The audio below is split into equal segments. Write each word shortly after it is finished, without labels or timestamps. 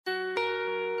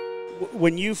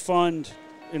when you fund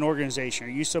an organization, or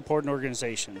you support an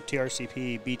organization,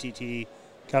 TRCP, BTT,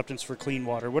 Captains for Clean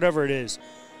Water, whatever it is,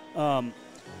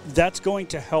 that's going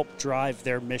to help drive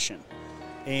their mission.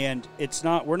 And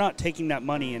we're not taking that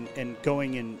money and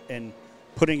going and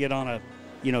putting it on a,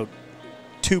 $2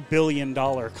 billion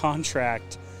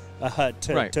contract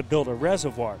to build a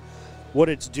reservoir. What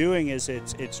it's doing is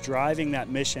it's driving that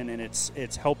mission, and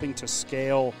it's helping to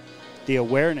scale the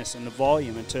awareness and the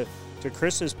volume. And to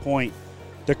Chris's point,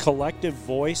 the collective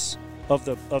voice of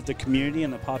the community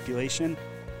and the population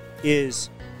is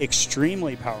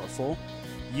extremely powerful.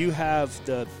 You have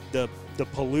the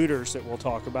polluters that we'll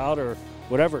talk about, or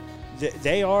whatever.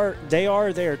 They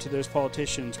are there to those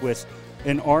politicians with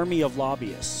an army of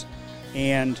lobbyists.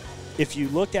 And if you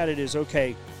look at it as,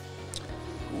 okay,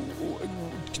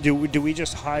 do we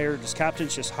just does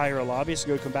Captains just hire a lobbyist to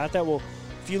go combat that? Well,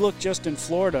 if you look just in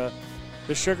Florida,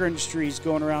 the sugar industry is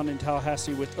going around in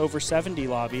Tallahassee with over 70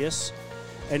 lobbyists,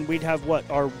 and we'd have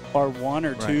our one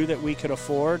or two that we could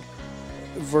afford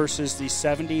versus the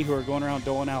 70 who are going around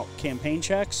doling out campaign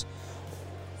checks.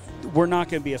 We're not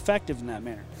going to be effective in that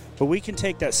manner. But we can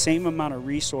take that same amount of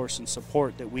resource and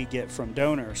support that we get from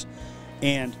donors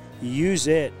and use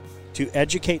it to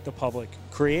educate the public,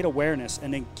 create awareness,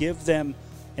 and then give them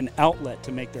an outlet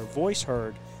to make their voice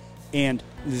heard. And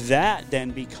that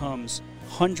then becomes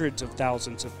hundreds of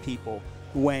thousands of people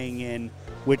weighing in,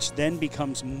 which then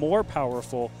becomes more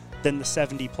powerful than the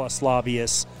 70-plus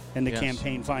lobbyists and the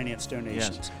campaign finance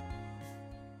donations. Yes.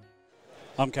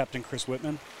 I'm Captain Chris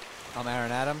Whitman. I'm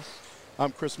Aaron Adams.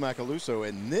 I'm Chris Macaluso,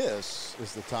 and this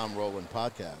is the Tom Rowland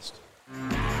Podcast.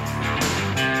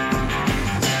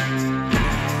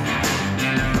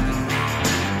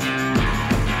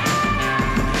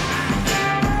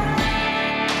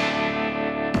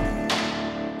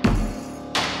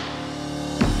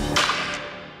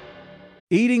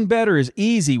 Eating better is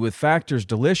easy with Factor's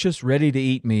delicious,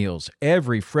 ready-to-eat meals.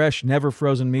 Every fresh,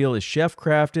 never-frozen meal is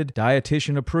chef-crafted,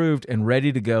 dietitian-approved, and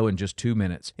ready to go in just 2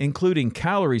 minutes, including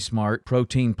Calorie Smart,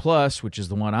 Protein Plus, which is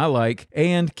the one I like,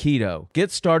 and Keto.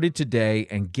 Get started today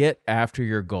and get after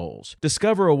your goals.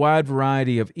 Discover a wide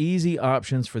variety of easy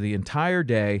options for the entire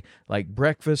day, like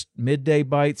breakfast, midday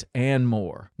bites, and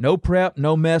more. No prep,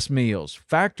 no mess meals.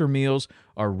 Factor meals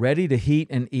are ready to heat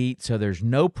and eat, so there's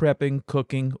no prepping,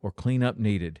 cooking, or cleanup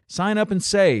needed. Sign up and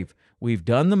save. We've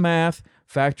done the math.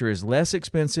 Factor is less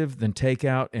expensive than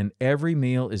takeout, and every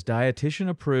meal is dietitian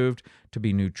approved to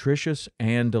be nutritious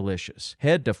and delicious.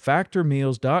 Head to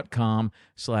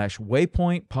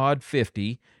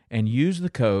factormeals.com/waypointpod50 and use the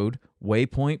code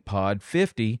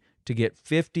waypointpod50 to get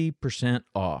 50%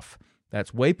 off.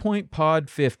 That's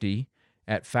waypointpod50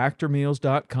 at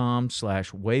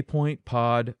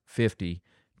factormeals.com/waypointpod50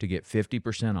 to get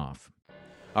 50% off.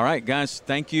 All right, guys,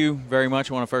 thank you very much.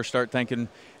 I want to first start thanking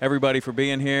everybody for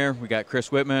being here. We got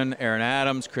Chris Whitman, Aaron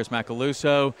Adams, Chris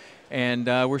Macaluso, and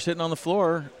we're sitting on the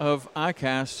floor of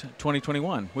ICAST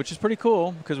 2021, which is pretty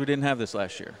cool because we didn't have this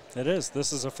last year. It is.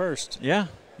 This is a first. Yeah.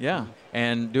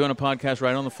 And doing a podcast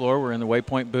right on the floor. We're in the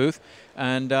Waypoint booth,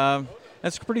 and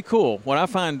that's pretty cool. What I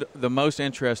find the most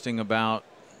interesting about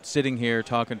sitting here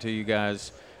talking to you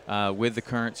guys with the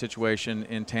current situation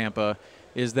in Tampa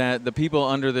is that the people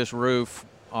under this roof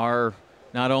are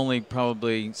not only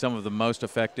probably some of the most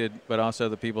affected, but also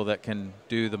the people that can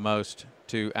do the most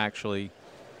to actually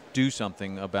do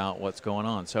something about what's going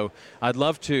on. So I'd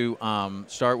love to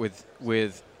start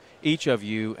with each of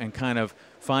you and kind of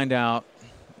find out,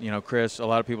 Chris, a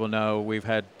lot of people know we've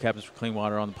had Captains for Clean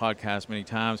Water on the podcast many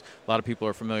times. A lot of people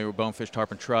are familiar with Bonefish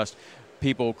Tarpon Trust.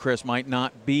 People, Chris, might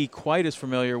not be quite as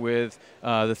familiar with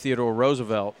the Theodore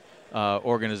Roosevelt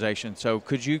organization. So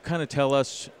could you kind of tell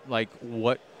us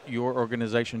what your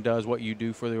organization does, what you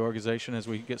do for the organization as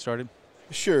we get started?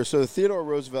 Sure. So the Theodore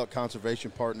Roosevelt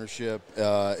Conservation Partnership,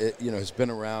 has been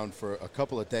around for a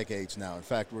couple of decades now. In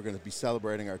fact, we're going to be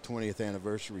celebrating our 20th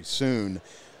anniversary soon.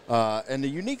 And the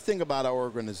unique thing about our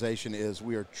organization is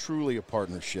we are truly a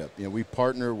partnership. We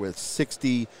partner with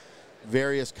 60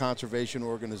 various conservation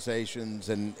organizations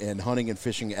and hunting and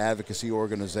fishing advocacy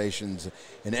organizations,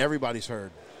 and everybody's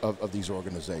heard of these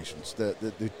organizations.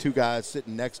 The two guys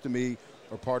sitting next to me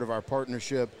are part of our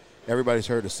partnership. Everybody's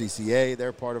heard of CCA.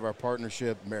 They're part of our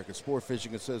partnership. American Sport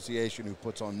Fishing Association, who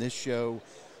puts on this show,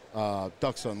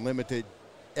 Ducks Unlimited.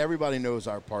 Everybody knows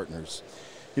our partners.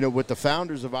 What the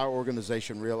founders of our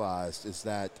organization realized is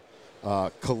that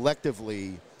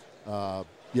collectively,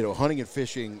 hunting and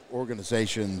fishing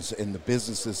organizations and the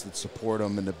businesses that support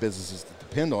them and the businesses that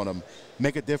depend on them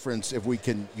make a difference if we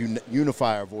can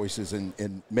unify our voices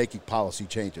in making policy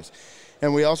changes.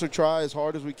 And we also try as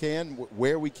hard as we can,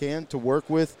 where we can, to work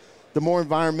with the more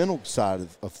environmental side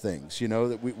of things. You know,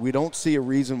 that we don't see a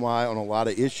reason why on a lot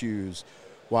of issues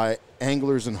why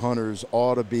anglers and hunters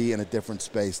ought to be in a different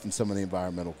space than some of the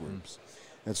environmental groups.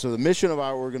 And so the mission of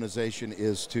our organization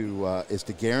is to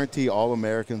guarantee all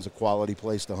Americans a quality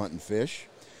place to hunt and fish.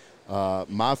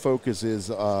 My focus is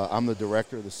I'm the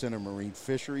director of the Center of Marine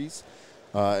Fisheries.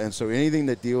 And so anything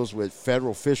that deals with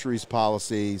federal fisheries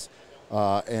policies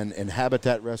and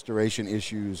habitat restoration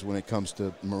issues when it comes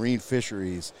to marine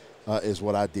fisheries is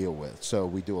what I deal with. So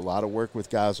we do a lot of work with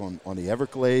guys on the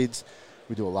Everglades.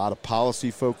 We do a lot of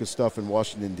policy-focused stuff in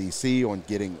Washington, D.C. on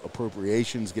getting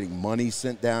appropriations, getting money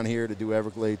sent down here to do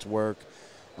Everglades work,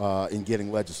 and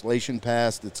getting legislation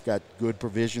passed that's got good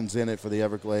provisions in it for the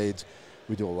Everglades.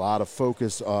 We do a lot of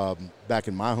focus back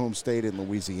in my home state in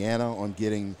Louisiana on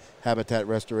getting habitat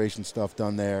restoration stuff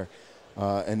done there.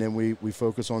 And then we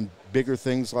focus on bigger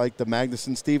things like the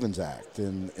Magnuson-Stevens Act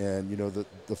and you know,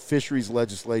 the fisheries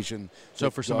legislation.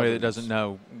 So for somebody that doesn't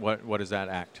know, what is that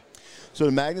act? So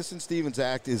the Magnuson-Stevens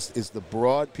Act is the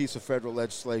broad piece of federal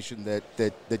legislation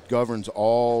that governs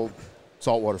all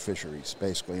saltwater fisheries,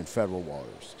 basically, in federal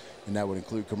waters. And that would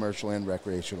include commercial and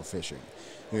recreational fishing.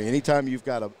 You know, anytime you've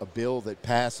got a bill that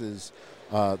passes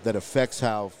that affects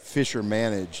how fish are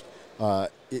managed,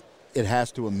 it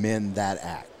has to amend that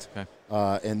act. Okay.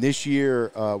 And this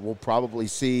year we'll probably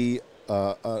see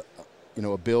a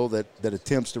bill that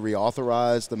attempts to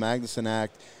reauthorize the Magnuson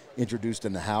Act introduced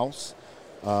in the House.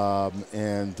 A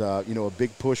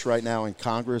big push right now in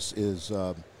Congress is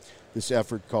this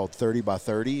effort called 30 by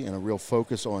 30 and a real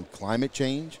focus on climate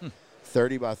change.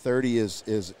 30 by 30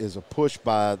 is a push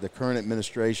by the current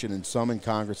administration and some in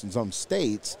Congress and some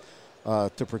states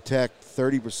to protect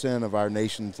 30% of our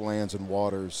nation's lands and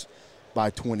waters by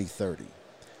 2030.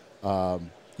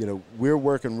 We're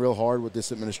working real hard with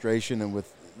this administration and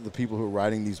with the people who are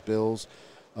writing these bills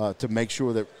to make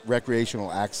sure that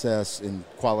recreational access and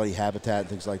quality habitat and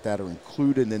things like that are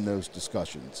included in those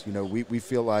discussions. You know, we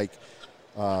feel like,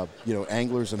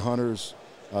 anglers and hunters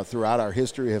throughout our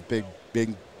history have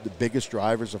been the biggest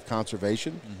drivers of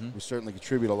conservation. Mm-hmm. We certainly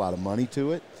contribute a lot of money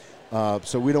to it.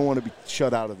 So we don't want to be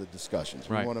shut out of the discussions.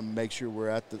 We want to make sure we're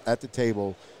at the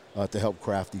table to help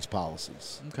craft these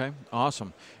policies. Okay,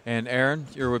 awesome. And Aaron,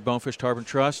 you're with Bonefish Tarpon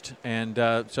Trust, and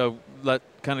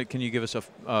can you give us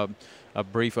a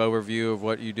brief overview of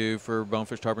what you do for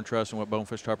Bonefish Tarpon Trust and what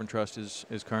Bonefish Tarpon Trust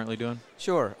is currently doing?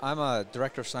 Sure. I'm a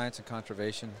Director of Science and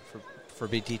Conservation for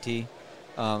BTT.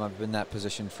 I've been in that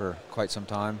position for quite some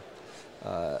time.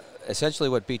 Essentially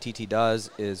what BTT does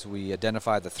is we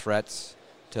identify the threats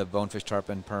to bonefish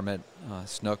tarpon, permit,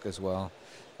 snook as well,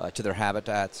 to their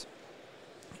habitats,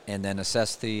 and then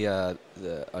assess the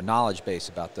knowledge base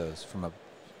about those from a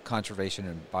conservation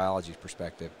and biology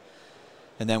perspective.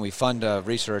 And then we fund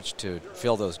research to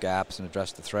fill those gaps and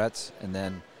address the threats, and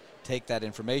then take that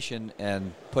information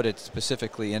and put it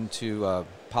specifically into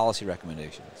policy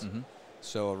recommendations. Mm-hmm.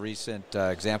 So a recent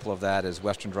example of that is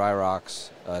Western Dry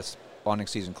Rock's spawning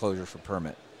season closure for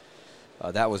permit.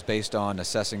 That was based on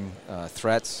assessing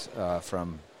threats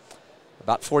from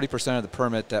about 40% of the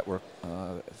permit that were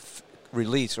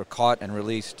released or caught and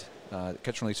released, catch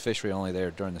and release fishery only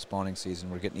there during the spawning season,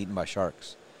 were getting eaten by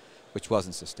sharks, which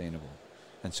wasn't sustainable.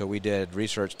 And so we did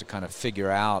research to kind of figure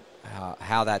out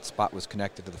how that spot was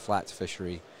connected to the flats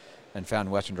fishery, and found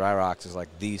Western Dry Rocks is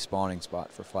like the spawning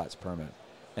spot for flats permit,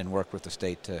 and worked with the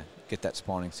state to get that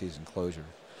spawning season closure.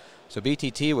 So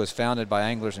BTT was founded by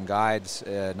anglers and guides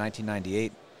in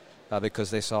 1998 because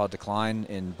they saw a decline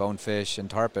in bonefish and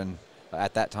tarpon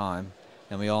at that time.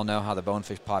 And we all know how the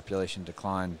bonefish population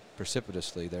declined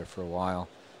precipitously there for a while.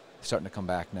 It's starting to come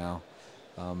back now.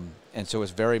 And so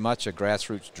it's very much a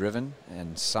grassroots-driven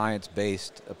and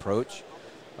science-based approach,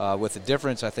 with the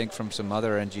difference, I think, from some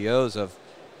other NGOs of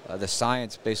the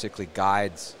science basically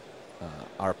guides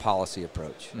our policy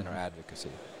approach and our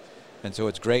advocacy. And so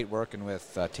it's great working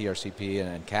with TRCP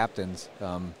and captains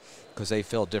because they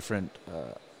fill different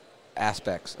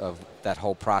aspects of that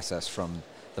whole process, from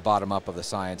the bottom up of the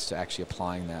science to actually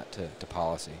applying that to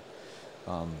policy.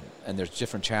 And there's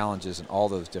different challenges in all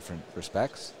those different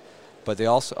respects. But they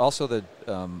also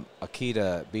a key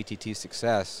to BTT's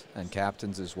success, and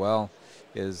captains as well,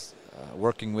 is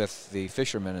working with the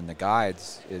fishermen and the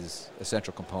guides is a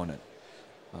central component.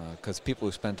 Because people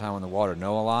who spend time on the water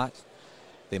know a lot.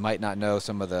 They might not know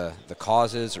some of the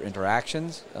causes or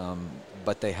interactions,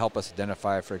 but they help us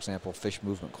identify, for example, fish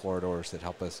movement corridors that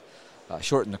help us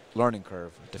shorten the learning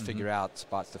curve to figure out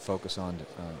spots to focus on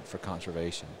for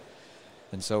conservation.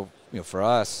 And so, for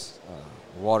us,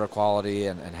 water quality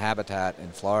and habitat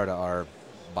in Florida are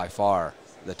by far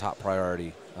the top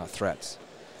priority threats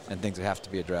and things that have to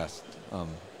be addressed.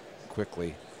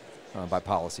 quickly by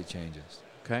policy changes.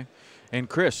 Okay. And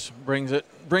Chris brings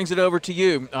it over to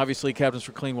you. Obviously, Captains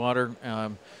for Clean Water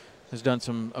has done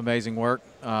some amazing work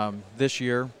this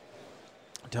year.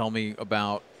 Tell me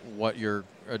about what your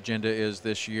agenda is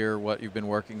this year, what you've been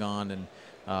working on, and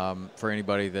for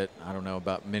anybody that, I don't know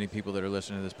about many people that are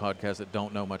listening to this podcast that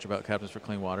don't know much about Captains for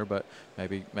Clean Water, but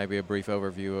maybe a brief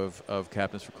overview of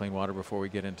Captains for Clean Water before we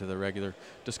get into the regular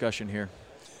discussion here.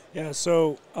 Yeah,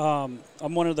 so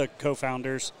I'm one of the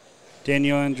co-founders,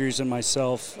 Daniel Andrews and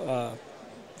myself,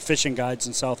 fishing guides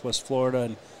in Southwest Florida,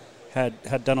 and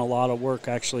had done a lot of work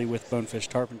actually with Bonefish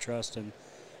Tarpon Trust and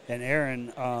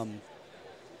Aaron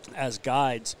as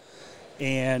guides.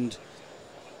 And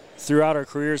throughout our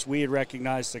careers, we had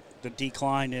recognized the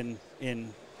decline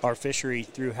in our fishery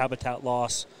through habitat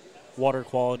loss, water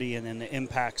quality, and then the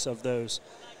impacts of those.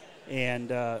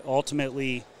 And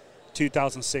ultimately,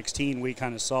 2016, we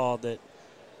kind of saw that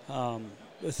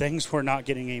things were not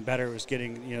getting any better. It was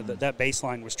getting, that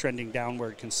baseline was trending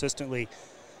downward consistently.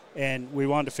 And we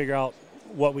wanted to figure out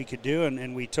what we could do,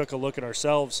 and we took a look at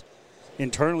ourselves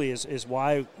internally is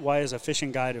why as a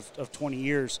fishing guide of 20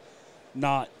 years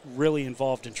not really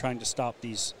involved in trying to stop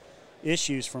these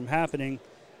issues from happening.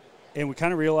 And we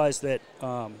kind of realized that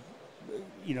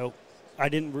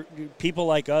people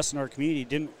like us in our community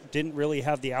didn't really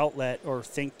have the outlet or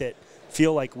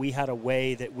feel like we had a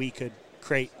way that we could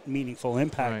create meaningful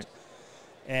impact.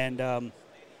 Right. And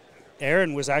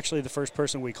Aaron was actually the first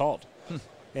person we called.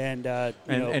 And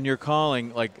you're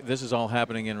calling, like, this is all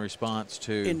happening in response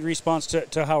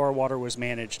to how our water was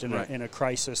managed right. in a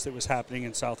crisis that was happening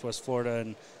in Southwest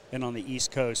Florida and on the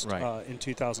East Coast right. In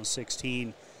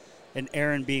 2016. And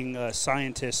Aaron being a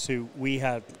scientist who we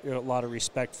had a lot of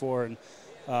respect for and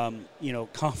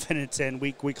confidence in,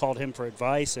 we called him for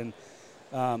advice. And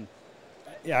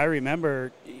I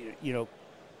remember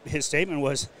his statement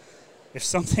was, if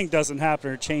something doesn't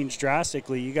happen or change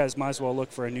drastically, you guys might as well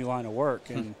look for a new line of work.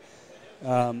 And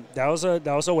that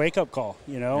was a wake-up call,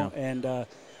 Yeah. And I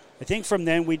think from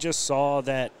then we just saw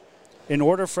that in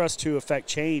order for us to affect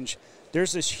change,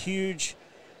 there's this huge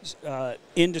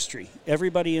industry.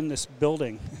 Everybody in this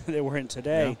building that we're in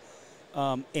today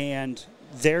and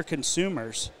their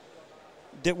consumers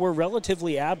that were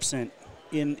relatively absent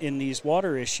in these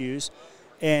water issues.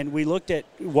 And we looked at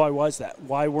why was that?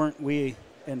 Why weren't we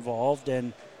involved?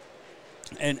 And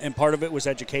part of it was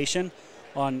education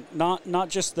on not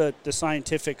just the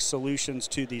scientific solutions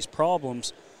to these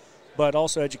problems, but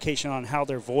also education on how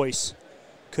their voice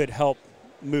could help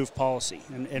move policy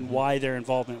and why their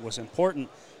involvement was important,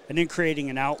 and then creating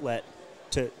an outlet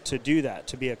to do that,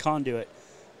 to be a conduit.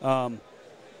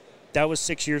 That was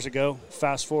 6 years ago.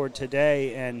 Fast forward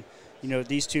today, and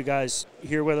these two guys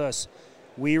here with us,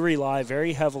 we rely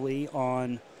very heavily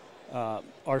on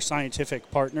our scientific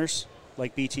partners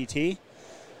like BTT,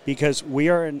 because we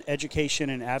are an education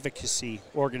and advocacy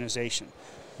organization.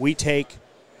 We take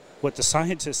what the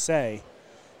scientists say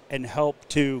and help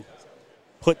to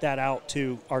put that out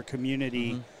to our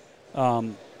community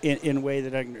in a way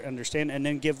that I can understand, and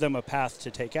then give them a path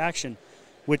to take action.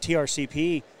 With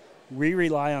TRCP, we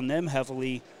rely on them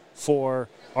heavily for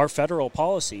our federal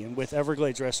policy, and with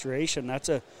Everglades Restoration, that's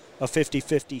a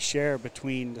 50-50 share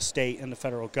between the state and the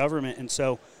federal government. And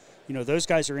so, those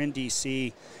guys are in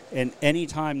D.C., and any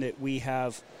time that we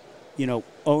have,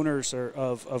 owners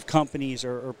of companies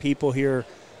or people here,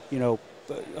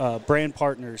 brand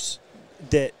partners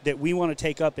that we want to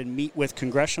take up and meet with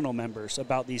congressional members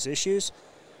about these issues,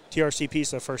 TRCP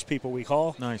is the first people we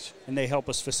call. Nice. And they help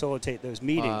us facilitate those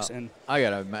meetings. And I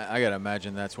gotta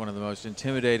imagine that's one of the most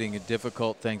intimidating and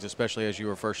difficult things, especially as you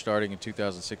were first starting in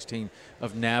 2016,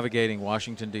 of navigating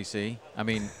Washington, D.C. I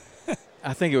mean,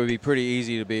 I think it would be pretty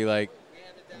easy to be like,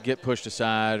 get pushed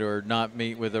aside or not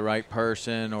meet with the right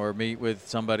person or meet with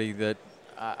somebody that,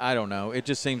 I don't know. It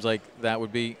just seems like that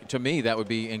would be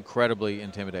incredibly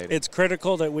intimidating. It's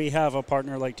critical that we have a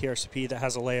partner like TRCP that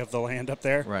has a lay of the land up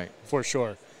there. Right. For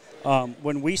sure.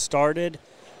 When we started,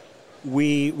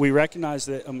 we recognized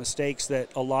that mistakes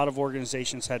that a lot of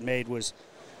organizations had made was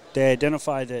they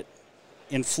identify that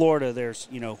in Florida there's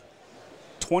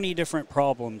 20 different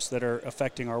problems that are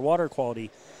affecting our water quality,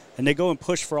 and they go and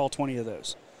push for all 20 of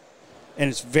those. And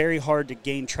it's very hard to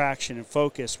gain traction and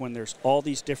focus when there's all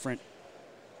these different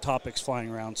topics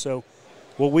flying around. So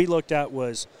what we looked at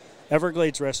was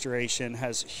Everglades Restoration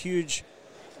has huge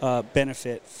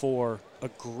benefit for a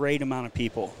great amount of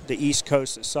people. The East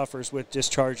Coast that suffers with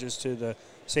discharges to the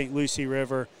St. Lucie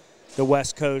River, the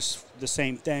West Coast, the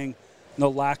same thing. The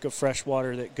lack of fresh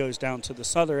water that goes down to the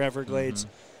southern Everglades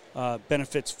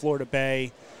benefits Florida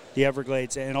Bay, the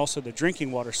Everglades and also the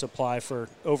drinking water supply for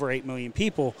over 8 million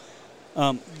people,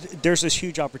 there's this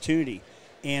huge opportunity.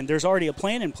 And there's already a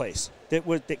plan in place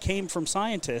that came from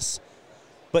scientists,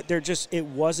 but it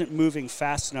wasn't moving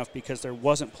fast enough because there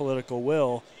wasn't political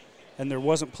will, and there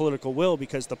wasn't political will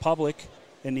because the public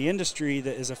and the industry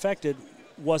that is affected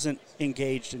wasn't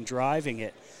engaged in driving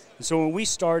it. And so when we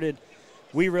started,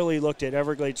 we really looked at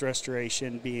Everglades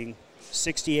restoration being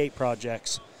 68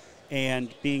 projects and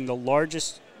being the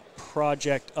largest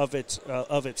project of its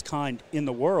kind in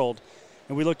the world.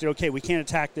 And we looked at, okay, we can't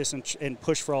attack this and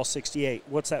push for all 68.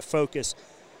 What's that focus?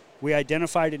 We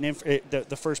identified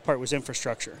the first part was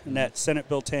infrastructure, and that Senate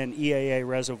Bill 10 EAA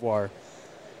reservoir.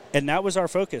 And that was our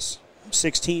focus,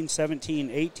 16, 17,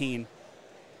 18.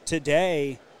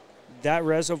 Today, that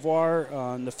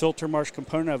reservoir, the filter marsh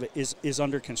component of it, is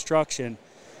under construction.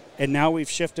 And now we've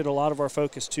shifted a lot of our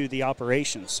focus to the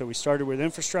operations. So we started with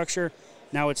infrastructure.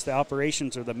 Now it's the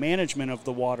operations or the management of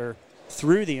the water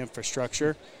through the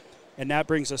infrastructure. And that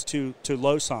brings us to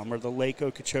LOSOM, or the Lake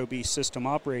Okeechobee System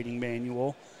Operating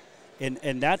Manual.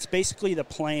 And that's basically the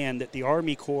plan that the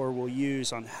Army Corps will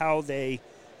use on how they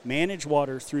manage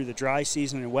water through the dry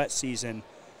season and wet season.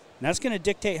 And that's going to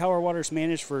dictate how our water is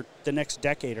managed for the next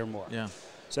decade or more. Yeah.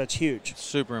 So that's huge. It's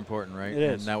super important, right? It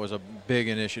is. And that was a big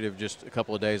initiative just a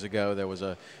couple of days ago. There was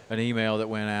an email that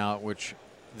went out, which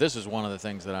this is one of the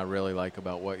things that I really like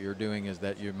about what you're doing is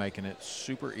that you're making it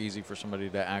super easy for somebody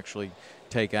to actually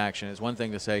take action. It's one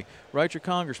thing to say, write your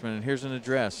congressman and here's an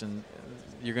address, and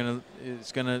you're gonna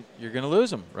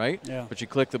lose them, right? Yeah. But you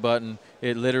click the button.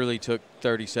 It literally took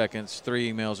 30 seconds.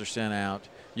 3 emails are sent out.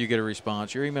 You get a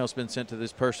response. Your email's been sent to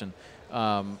this person.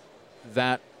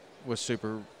 That was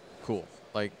super cool.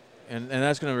 And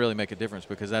that's going to really make a difference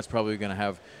because that's probably going to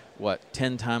have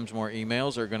 10 times more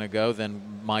emails are going to go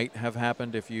than might have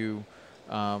happened if you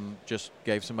just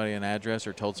gave somebody an address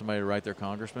or told somebody to write their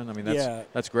congressman. I mean,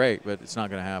 that's great, but it's not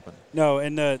going to happen. No,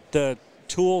 and the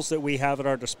tools that we have at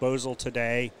our disposal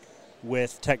today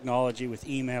with technology, with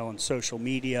email and social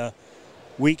media,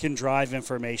 we can drive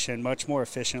information much more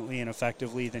efficiently and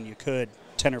effectively than you could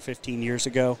 10 or 15 years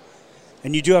ago.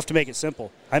 And you do have to make it simple.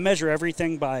 I measure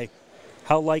everything by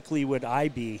how likely would I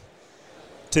be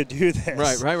to do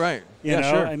this. Right. You know,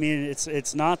 sure. I mean,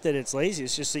 it's not that it's lazy.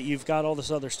 It's just that you've got all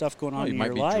this other stuff going on in your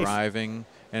life. You might be driving,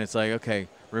 and it's like, okay,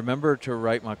 remember to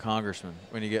write my congressman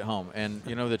when you get home. And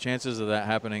you know the chances of that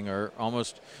happening are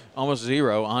almost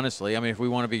zero, honestly. I mean, if we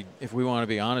want to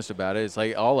be honest about it, it's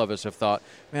like all of us have thought,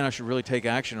 man, I should really take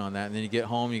action on that. And then you get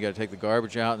home, you got to take the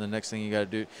garbage out, and the next thing you got to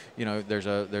do, you know,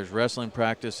 there's wrestling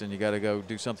practice, and you got to go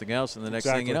do something else. And the next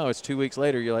thing you know, it's 2 weeks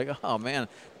later, you're like, oh man,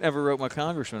 never wrote my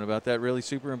congressman about that really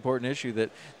super important issue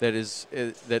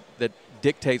that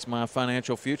dictates my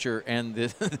financial future and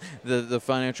the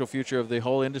financial future of the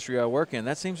whole industry I work in.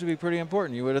 That seems to be pretty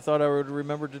important. You would have thought I would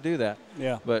remember to do that.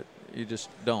 Yeah. But you just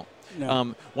don't.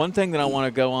 No. One thing that I want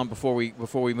to go on before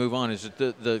we move on is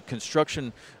the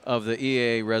construction of the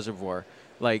EAA reservoir.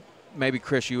 Like maybe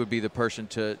Chris, you would be the person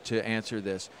to answer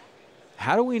this.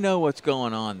 How do we know what's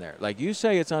going on there? Like you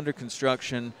say it's under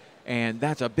construction, and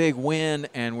that's a big win,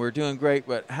 and we're doing great.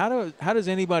 But how does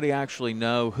anybody actually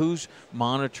know who's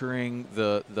monitoring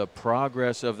the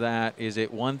progress of that? Is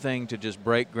it one thing to just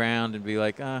break ground and be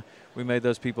like, we made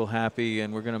those people happy,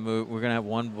 and we're going to have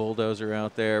one bulldozer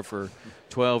out there for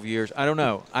 12 years? I don't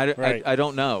know. I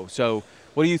don't know. So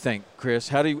what do you think, Chris?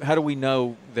 How do we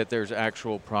know that there's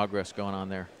actual progress going on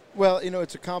there? Well, you know,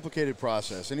 it's a complicated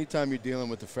process. Anytime you're dealing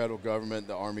with the federal government,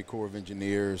 the Army Corps of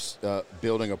Engineers,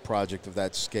 building a project of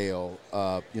that scale,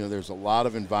 you know, there's a lot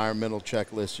of environmental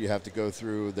checklists you have to go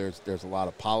through. There's a lot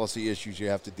of policy issues you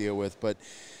have to deal with. But,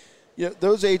 you know,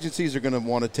 those agencies are going to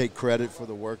want to take credit for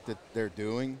the work that they're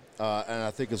doing. And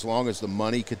I think as long as the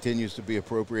money continues to be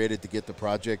appropriated to get the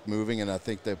project moving, and I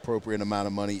think the appropriate amount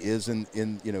of money is in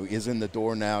the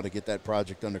door now to get that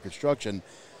project under construction,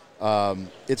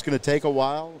 it's going to take a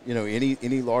while. You know,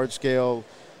 any large-scale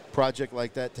project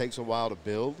like that takes a while to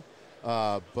build.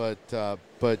 But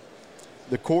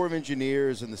the Corps of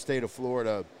Engineers in the state of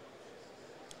Florida,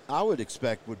 I would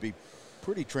expect would be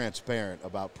pretty transparent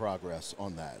about progress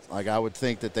on that. Like I would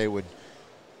think that they would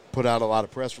put out a lot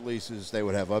of press releases. They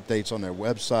would have updates on their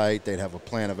website. They'd have a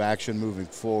plan of action moving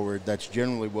forward. That's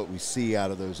generally what we see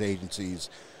out of those agencies,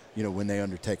 you know, when they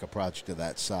undertake a project of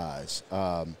that size.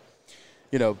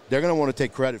 You know, they're going to want to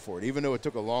take credit for it, even though it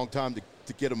took a long time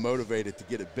to get them motivated to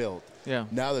get it built. Yeah.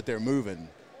 Now that they're moving,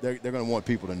 they're going to want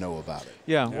people to know about it.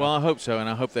 Yeah, well, I hope so, and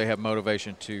I hope they have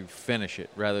motivation to finish it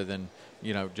rather than,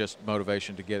 you know, just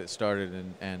motivation to get it started.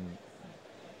 And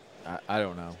I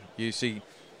don't know. You see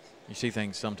you see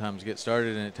things sometimes get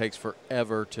started and it takes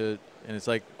forever to, and it's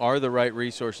like, are the right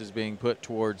resources being put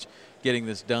towards getting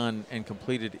this done and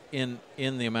completed in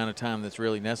the amount of time that's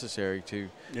really necessary to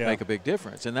make a big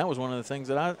difference? And that was one of the things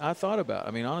that I thought about.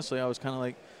 I mean, honestly, I was kind of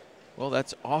like, well,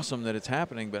 that's awesome that it's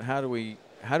happening, but how do we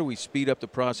speed up the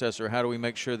process, or how do we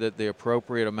make sure that the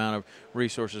appropriate amount of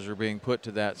resources are being put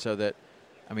to that, so that,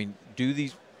 I mean,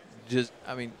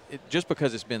 just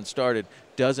because it's been started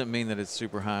doesn't mean that it's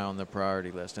super high on the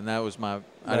priority list. And that was right.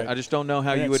 I just don't know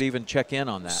how you would even check in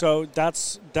on that. So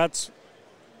that's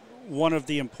one of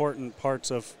the important parts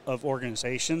of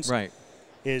organizations. Right.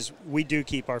 Is we do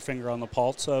keep our finger on the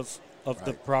pulse of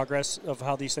the progress of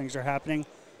how these things are happening.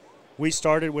 We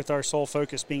started with our sole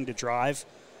focus being to drive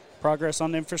progress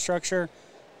on infrastructure.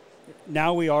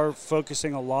 Now we are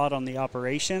focusing a lot on the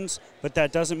operations, but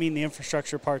that doesn't mean the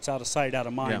infrastructure part's out of sight, out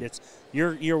of mind. Yeah. It's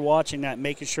you're watching that,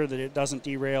 making sure that it doesn't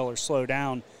derail or slow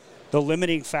down. The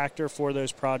limiting factor for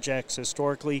those projects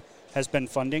historically has been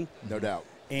funding. No doubt.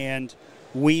 And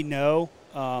we know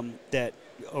that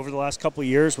over the last couple of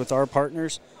years with our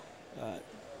partners,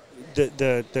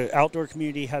 the outdoor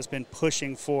community has been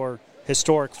pushing for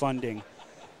historic funding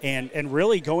and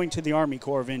really going to the Army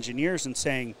Corps of Engineers and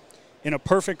saying, in a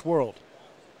perfect world,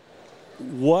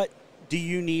 what do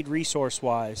you need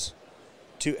resource-wise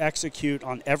to execute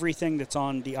on everything that's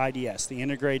on the IDS, the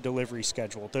Integrated Delivery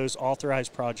Schedule, those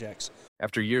authorized projects?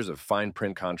 After years of fine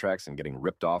print contracts and getting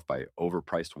ripped off by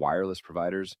overpriced wireless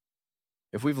providers,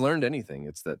 if we've learned anything,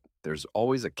 it's that there's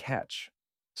always a catch.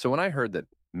 So when I heard that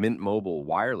Mint Mobile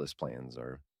wireless plans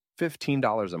are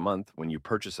 $15 a month when you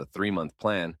purchase a 3-month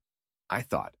plan, I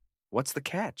thought, what's the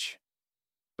catch?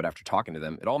 But after talking to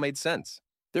them, it all made sense.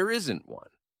 There isn't one.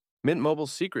 Mint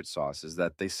Mobile's secret sauce is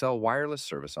that they sell wireless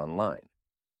service online.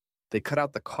 They cut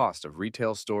out the cost of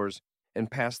retail stores and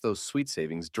pass those sweet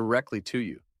savings directly to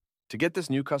you. To get this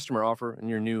new customer offer and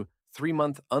your new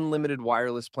 3-month unlimited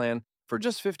wireless plan for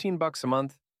just $15 a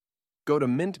month, go to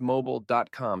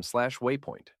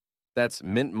mintmobile.com/waypoint. That's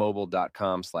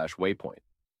mintmobile.com/waypoint.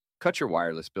 Cut your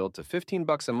wireless bill to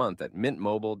 $15 a month at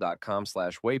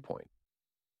mintmobile.com/waypoint.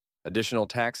 Additional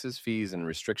taxes, fees, and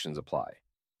restrictions apply.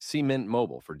 See Mint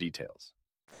Mobile for details.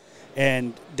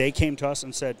 And they came to us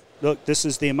and said, look, this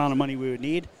is the amount of money we would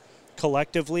need.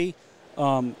 Collectively,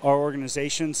 our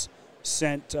organizations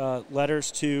sent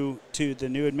letters to the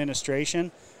new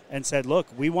administration and said, look,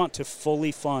 we want to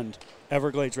fully fund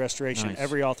Everglades restoration, Nice.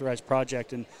 every authorized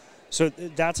project. And so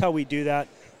that's how we do that.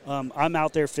 I'm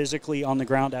out there physically on the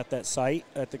ground at that site,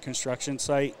 at the construction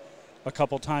site, a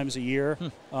couple times a year.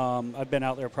 I've been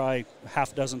out there probably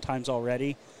half a dozen times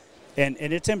already. And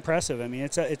it's impressive. I mean,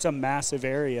 it's a massive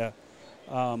area.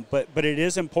 But it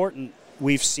is important.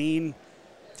 We've seen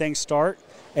things start.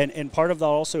 And part of that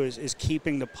also is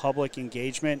keeping the public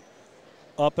engagement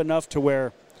up enough to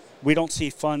where we don't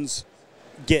see funds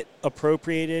get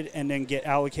appropriated and then get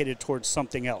allocated towards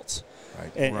something else.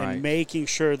 Right. And making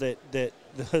sure that the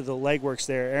legwork's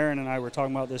there. Aaron and I were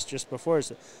talking about this just before,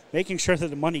 is making sure that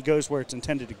the money goes where it's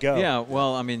intended to go. Yeah,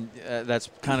 well, I mean, that's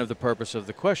kind of the purpose of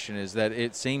the question, is that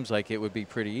it seems like it would be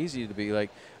pretty easy to be like,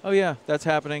 oh, yeah, that's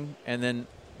happening, and then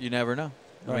you never know.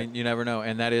 Right. I mean, you never know.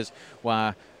 And that is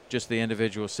why just the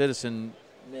individual citizen,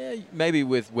 maybe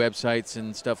with websites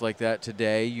and stuff like that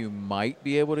today, you might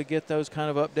be able to get those kind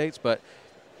of updates, but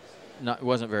it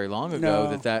wasn't very long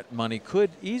ago that money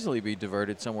could easily be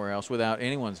diverted somewhere else without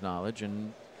anyone's knowledge,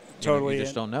 and you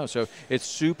just don't know. So it's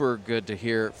super good to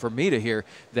hear, for me to hear,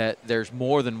 that there's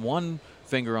more than one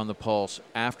finger on the pulse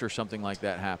after something like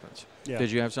that happens. Yeah.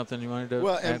 Did you have something you wanted to add?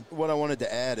 Well, and what I wanted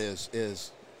to add is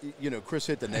Chris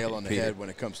hit the nail on the head when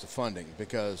it comes to funding,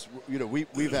 because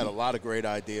we've had a lot of great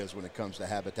ideas when it comes to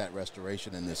habitat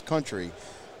restoration in this country.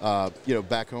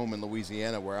 Back home in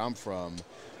Louisiana, where I'm from,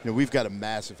 we've got a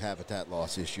massive habitat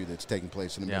loss issue that's taking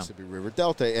place in the Mississippi River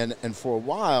Delta. And for a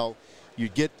while,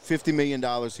 you'd get $50 million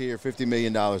here, $50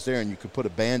 million there, and you could put a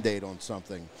Band-Aid on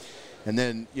something. And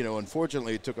then,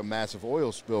 unfortunately, it took a massive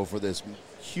oil spill for this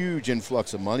huge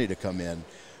influx of money to come in.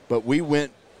 But we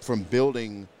went from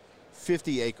building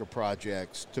 50-acre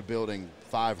projects to building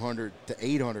 500 to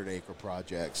 800-acre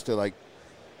projects to,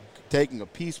 taking a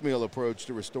piecemeal approach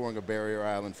to restoring a barrier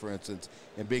island, for instance,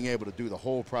 and being able to do the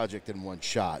whole project in one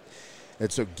shot.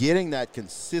 And so getting that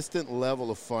consistent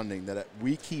level of funding that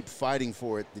we keep fighting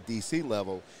for at the D.C.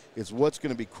 level is what's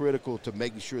going to be critical to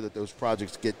making sure that those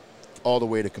projects get all the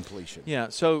way to completion. Yeah,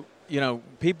 so,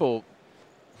 people,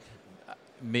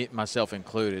 myself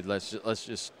included, let's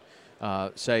just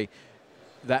say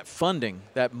that funding,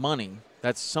 that money,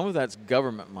 some of that's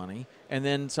government money, and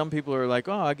then some people are like,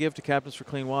 oh, I give to Captains for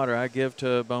Clean Water, I give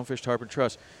to Bonefish Tarpon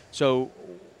Trust. So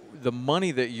the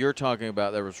money that you're talking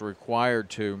about that was required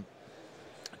to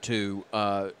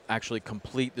actually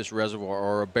complete this reservoir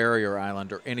or a barrier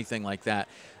island or anything like that,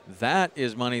 that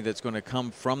is money that's going to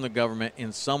come from the government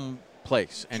in some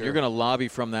place, and you're going to lobby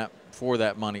for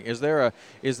that money. Is there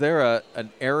an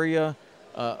area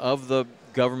of the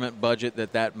government budget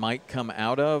that might come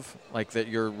out of, like that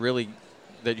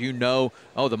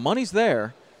the money's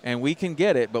there and we can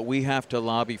get it, but we have to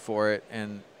lobby for it?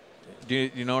 And do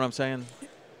you know what I'm saying?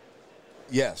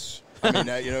 Yes. I mean,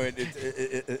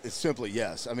 it's simply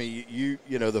yes. I mean,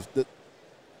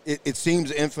 it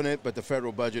seems infinite, but the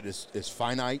federal budget is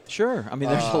finite. Sure. I mean,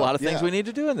 there's a lot of things we need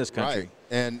to do in this country.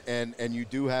 Right. And you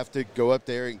do have to go up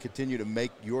there and continue to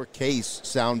make your case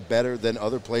sound better than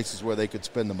other places where they could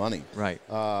spend the money. Right.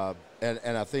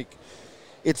 And I think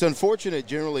it's unfortunate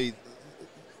generally.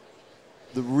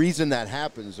 The reason that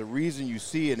happens, the reason you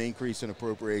see an increase in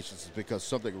appropriations is because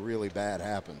something really bad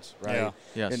happens, right? Yeah.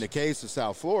 Yes. In the case of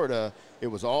South Florida, it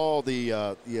was all the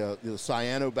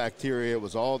cyanobacteria, it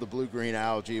was all the blue-green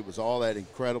algae, it was all that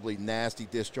incredibly nasty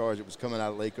discharge that was coming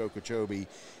out of Lake Okeechobee,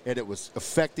 and it was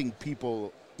affecting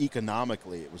people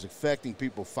economically. It was affecting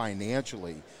people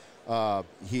financially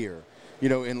here.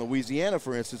 In Louisiana,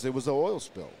 for instance, it was the oil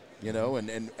spill.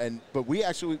 But we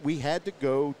had to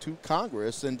go to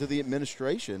Congress and to the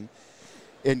administration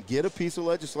and get a piece of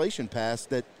legislation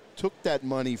passed that took that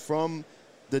money from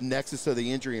the nexus of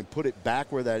the injury and put it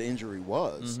back where that injury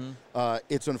was. Mm-hmm.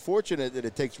 It's unfortunate that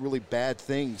it takes really bad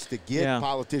things to get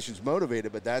politicians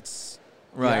motivated, but that's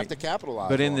you have to capitalize.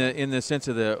 But in on the sense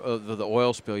of the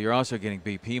oil spill, you're also getting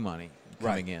BP money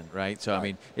coming in, right? So, I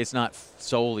mean, it's not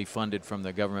solely funded from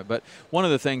the government. But one of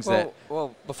the things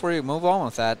Well, before you move on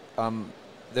with that,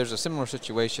 there's a similar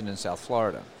situation in South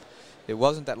Florida. It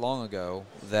wasn't that long ago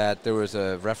that there was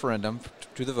a referendum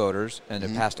to the voters, and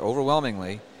it passed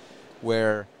overwhelmingly,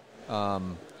 where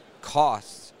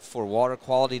costs for water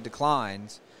quality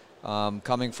declines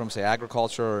coming from, say,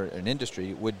 agriculture or an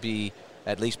industry would be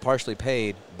at least partially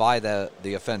paid by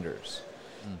the offenders.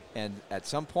 And at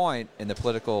some point in the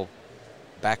political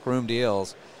backroom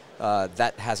deals,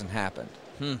 that hasn't happened.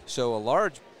 So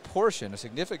a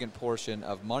significant portion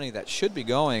of money that should be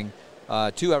going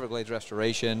to Everglades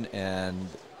Restoration and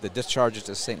the discharges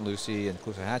to St. Lucie and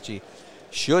Caloosahatchee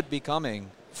should be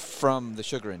coming from the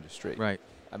sugar industry. Right.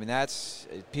 I mean, that's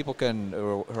people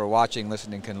who are watching,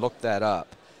 listening, can look that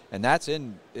up, and that's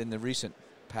in the recent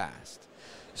past.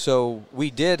 So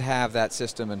we did have that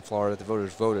system in Florida that the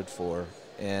voters voted for.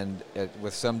 And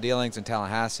with some dealings in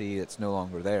Tallahassee, it's no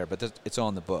longer there, but it's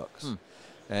on the books.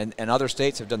 And other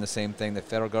states have done the same thing. The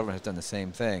federal government has done the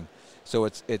same thing. So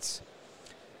it's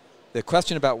the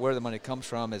question about where the money comes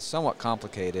from is somewhat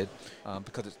complicated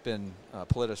because it's been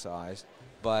politicized.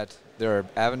 But there are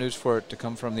avenues for it to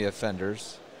come from the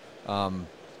offenders.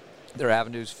 There are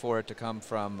avenues for it to come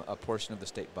from a portion of the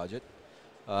state budget.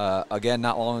 Again,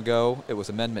 not long ago, it was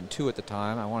Amendment 2 at the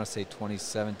time. I want to say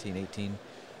 2017-18.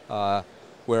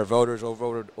 Where voters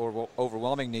voted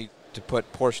overwhelmingly to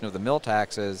put portion of the mill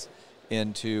taxes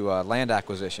into land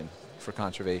acquisition for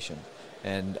conservation.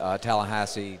 And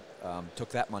Tallahassee took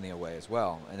that money away as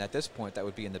well. And at this point, that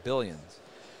would be in the billions.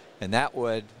 And that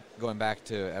would, going back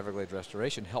to Everglades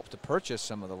Restoration, help to purchase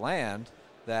some of the land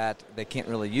that they can't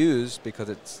really use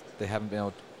because they haven't been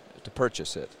able to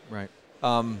purchase it. Right.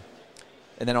 And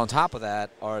then on top of that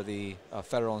are the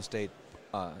federal and state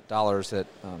dollars that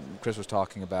Chris was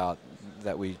talking about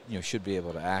that we should be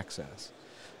able to access.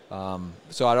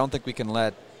 So I don't think we can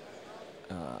let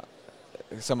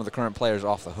some of the current players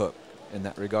off the hook in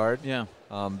that regard. Yeah.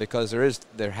 Because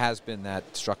there has been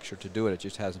that structure to do it. It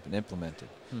just hasn't been implemented.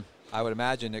 I would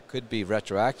imagine it could be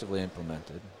retroactively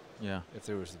implemented. Yeah. If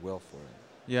there was the will for it.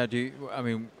 Yeah.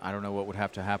 I don't know what would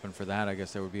have to happen for that. I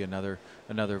guess there would be another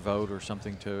vote or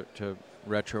something to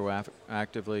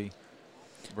retroactively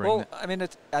bring. Well,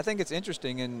 I think it's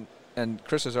interesting, and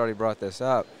Chris has already brought this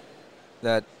up,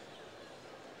 that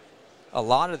a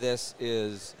lot of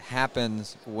this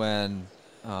happens when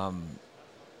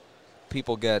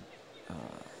people get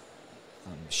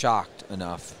shocked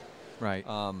enough, right,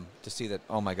 to see that,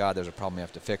 oh my God, there's a problem, we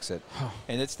have to fix it.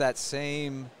 And it's that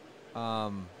same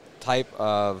type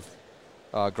of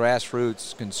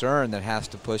grassroots concern that has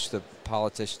to push the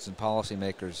politicians and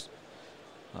policymakers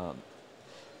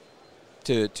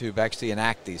to actually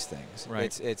enact these things.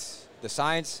 Right. It's the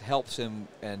science helps him,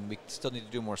 and we still need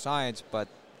to do more science, but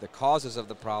the causes of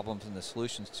the problems and the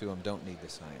solutions to them don't need the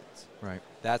science. Right.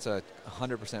 That's a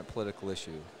 100% political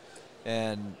issue.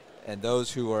 And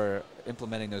those who are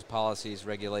implementing those policies,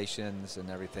 regulations,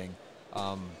 and everything,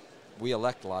 we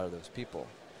elect a lot of those people.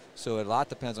 So a lot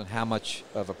depends on how much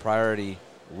of a priority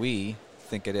we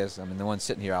think it is. I mean, the ones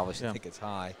sitting here obviously think it's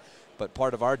high. But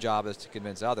part of our job is to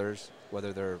convince others,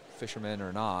 whether they're fishermen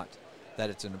or not, that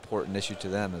it's an important issue to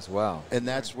them as well. And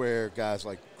that's where guys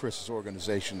like Chris's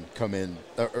organization come in,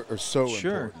 are so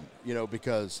important, you know,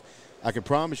 because I can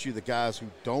promise you the guys who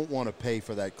don't want to pay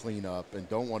for that cleanup and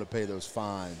don't want to pay those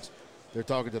fines, they're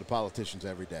talking to the politicians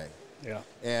every day. Yeah.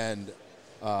 And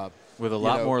with a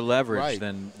lot more leverage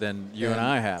than you and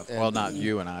I have. Well, not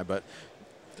you and I, but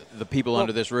the people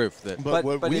under this roof. But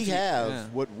what we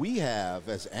have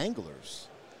as anglers,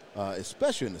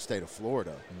 especially in the state of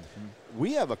Florida,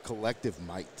 we have a collective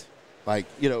might. Like,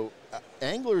 you know,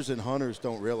 anglers and hunters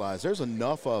don't realize there's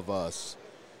enough of us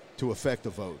to affect a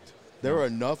vote. There are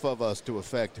enough of us to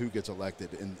affect who gets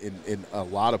elected in a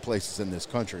lot of places in this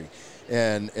country.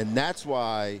 And that's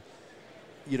why,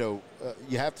 you know,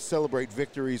 you have to celebrate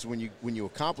victories when you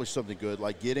accomplish something good,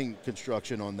 like getting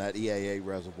construction on that EAA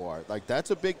reservoir. Like,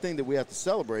 that's a big thing that we have to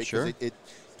celebrate because it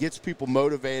gets people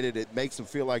motivated. It makes them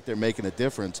feel like they're making a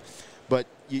difference. But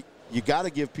you got to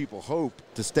give people hope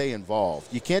to stay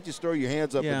involved. You can't just throw your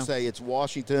hands up and say, it's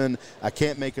Washington, I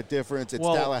can't make a difference. It's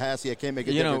Tallahassee, I can't make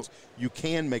a difference. You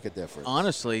can make a difference.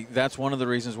 Honestly, that's one of the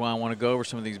reasons why I want to go over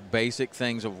some of these basic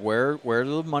things of where does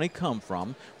the money come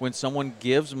from. When someone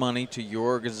gives money to your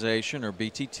organization or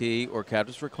BTT or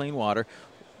Captains for Clean Water,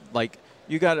 like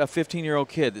you got a 15-year-old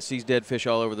kid that sees dead fish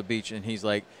all over the beach and he's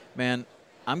like, man,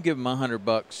 I'm giving my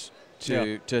 $100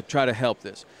 to try to help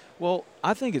this. Well,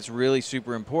 I think it's really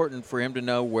super important for him to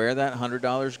know where that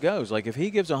 $100 goes. Like if he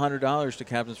gives $100 to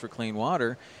Captains for Clean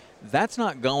Water, that's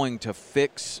not going to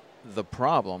fix the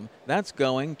problem. That's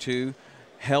going to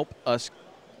help us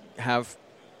have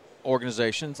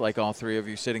organizations like all three of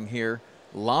you sitting here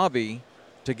lobby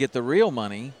to get the real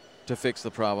money to fix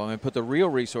the problem and put the real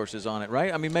resources on it,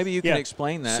 right? I mean, maybe you can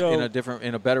explain that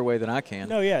in a better way than I can.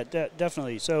 No, yeah,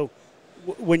 definitely. So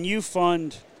when you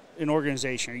fund an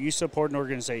organization or you support an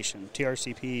organization,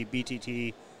 TRCP,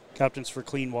 BTT, Captains for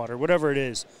Clean Water, whatever it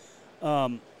is,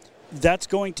 that's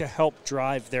going to help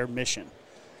drive their mission.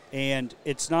 And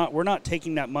we're not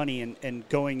taking that money and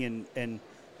going and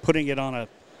putting it on a,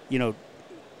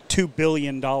 $2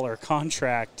 billion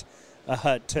contract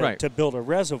to build a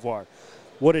reservoir.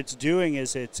 What it's doing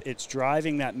is it's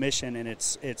driving that mission, and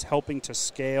it's helping to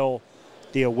scale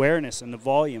the awareness and the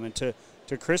volume. And to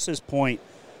Chris's point,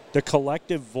 the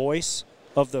collective voice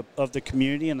of the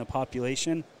community and the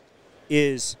population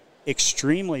is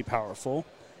extremely powerful.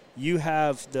 You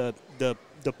have the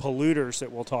polluters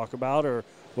that we'll talk about or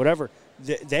whatever.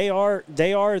 They are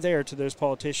there to those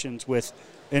politicians with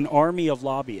an army of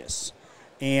lobbyists.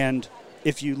 And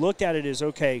if you look at it as,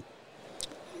 okay,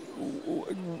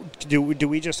 do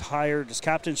we just does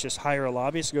Captains just hire a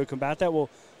lobbyist to go combat that? Well,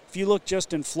 if you look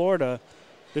just in Florida,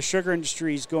 the sugar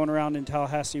industry is going around in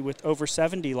Tallahassee with over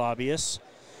 70 lobbyists,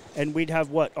 and we'd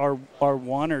have our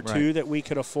one or two that we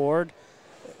could afford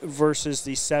versus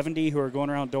the 70 who are going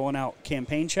around doling out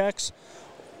campaign checks.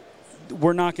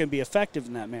 We're not going to be effective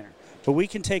in that manner. But we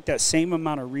can take that same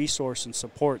amount of resource and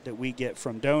support that we get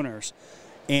from donors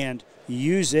and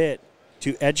use it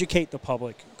to educate the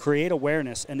public, create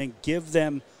awareness, and then give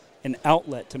them an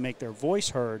outlet to make their voice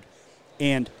heard.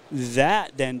 And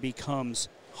that then becomes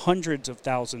hundreds of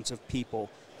thousands of people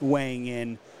weighing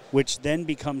in, which then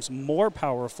becomes more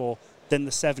powerful than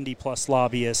the 70-plus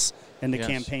lobbyists and the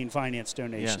campaign finance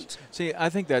donations. Yes. See, I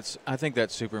think that's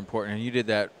super important, and you did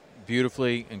that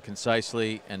beautifully and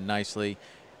concisely and nicely.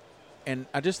 And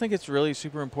I just think it's really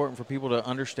super important for people to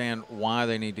understand why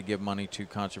they need to give money to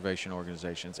conservation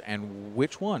organizations and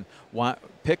which one. Why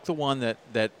pick the one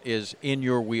that is in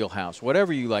your wheelhouse,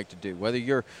 whatever you like to do. Whether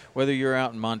you're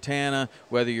out in Montana,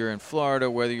 whether you're in Florida,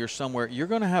 whether you're somewhere, you're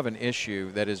going to have an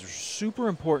issue that is super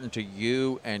important to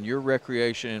you and your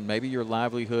recreation and maybe your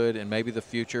livelihood and maybe the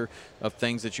future of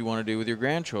things that you want to do with your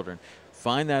grandchildren.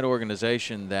 Find that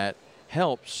organization that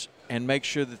helps and make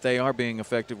sure that they are being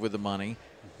effective with the money.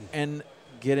 And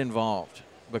get involved,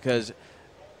 because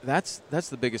that's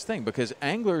the biggest thing. Because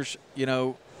anglers,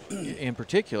 in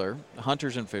particular,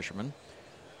 hunters and fishermen,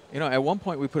 at one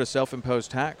point we put a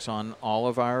self-imposed tax on all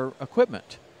of our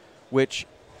equipment, which,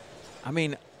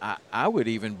 I would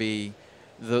even be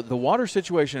the water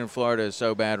situation in Florida is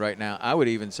so bad right now. I would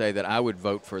even say that I would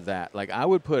vote for that. Like, I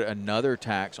would put another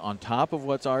tax on top of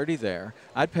what's already there.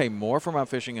 I'd pay more for my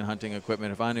fishing and hunting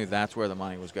equipment if I knew that's where the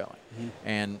money was going. Mm-hmm.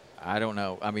 And I don't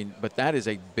know. But that is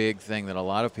a big thing that a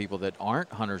lot of people that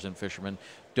aren't hunters and fishermen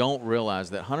don't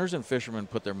realize, that hunters and fishermen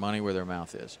put their money where their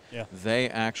mouth is. Yeah. They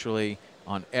actually,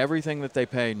 on everything that they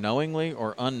pay, knowingly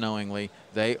or unknowingly,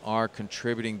 they are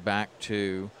contributing back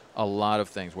to a lot of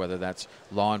things, whether that's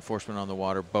law enforcement on the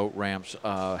water, boat ramps,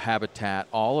 habitat.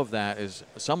 All of that is,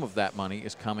 some of that money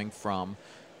is coming from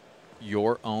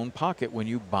your own pocket when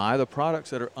you buy the products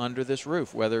that are under this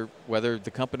roof, whether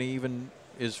the company even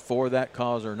is for that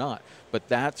cause or not. But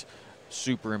that's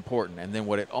super important. And then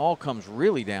what it all comes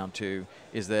really down to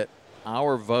is that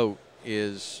our vote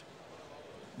is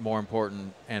more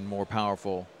important and more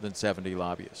powerful than 70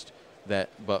 lobbyists. But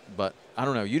I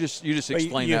don't know. You just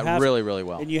explained that really, really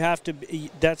well. And you have to.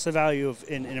 That's the value of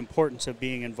and importance of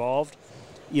being involved.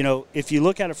 You know, if you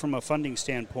look at it from a funding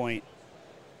standpoint,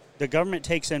 the government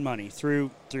takes in money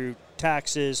through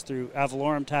taxes, through ad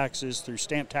valorem taxes, through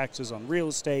stamp taxes on real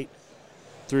estate,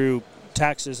 through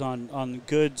taxes on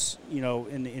goods, you know,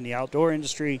 in the outdoor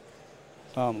industry,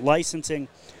 licensing.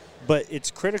 But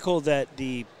it's critical that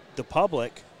the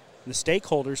public, the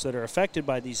stakeholders that are affected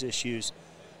by these issues,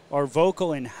 are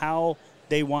vocal in how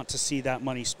they want to see that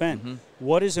money spent. Mm-hmm.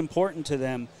 What is important to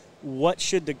them? What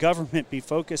should the government be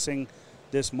focusing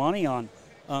this money on?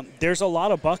 There's a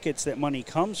lot of buckets that money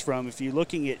comes from. If you're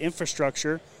looking at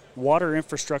infrastructure, water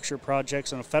infrastructure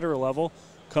projects on a federal level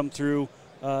come through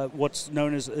what's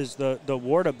known as the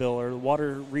WRDA bill, or the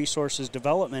Water Resources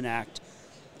Development Act.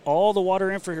 All the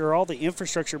all the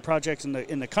infrastructure projects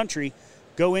in the country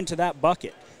go into that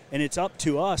bucket, and it's up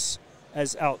to us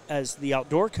as the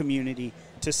outdoor community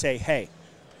to say, hey,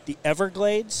 the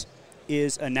Everglades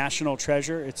is a national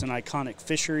treasure. It's an iconic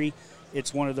fishery.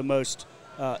 It's one of the most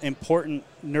important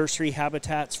nursery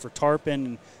habitats for tarpon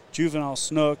and juvenile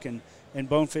snook and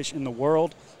bonefish in the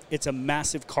world. It's a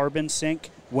massive carbon sink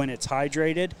when it's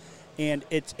hydrated, and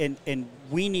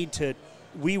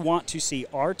we want to see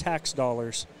our tax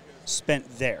dollars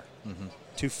spent there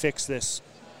to fix this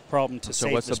problem, to save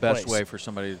this place. So what's the best way for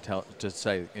somebody to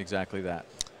say exactly that?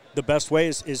 The best way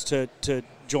is to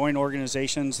join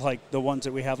organizations like the ones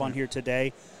that we have on here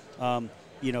today.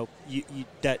 You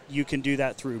can do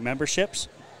that through memberships,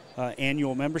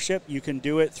 annual membership. You can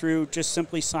do it through just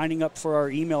simply signing up for our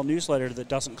email newsletter that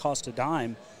doesn't cost a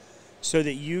dime, so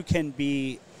that you can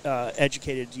be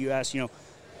educated. You ask,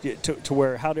 to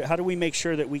where how do we make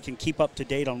sure that we can keep up to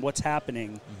date on what's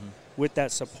happening with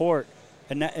that support,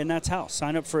 and that's how.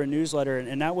 Sign up for a newsletter,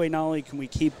 and that way not only can we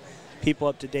keep people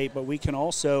up to date, but we can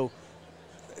also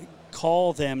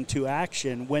call them to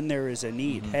action when there is a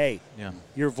need. Hey,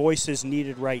 your voice is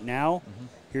needed right now.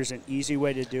 Here's an easy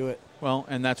way to do it. Well,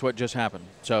 and that's what just happened.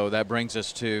 So that brings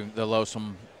us to the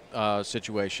Losum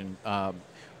situation,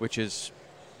 which is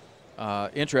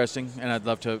interesting, and I'd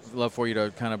love for you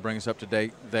to kind of bring us up to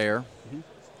date there.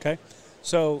 Okay.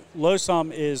 So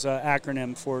LOSOM is an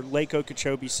acronym for Lake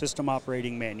Okeechobee System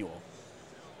Operating Manual.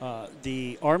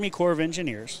 The Army Corps of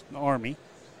Engineers, the Army,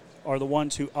 are the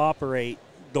ones who operate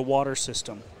the water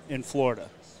system in Florida.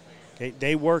 Okay,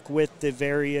 they work with the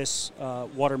various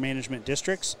water management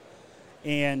districts,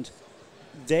 and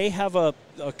they have a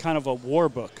kind of a war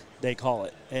book, they call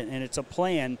it, and it's a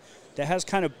plan that has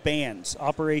kind of bands,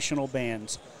 operational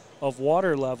bands of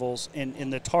water levels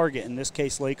in the target, in this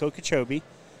case Lake Okeechobee,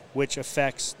 which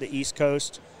affects the East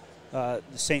Coast, the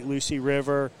St. Lucie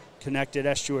River, connected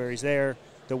estuaries there,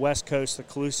 the West Coast, the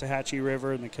Caloosahatchee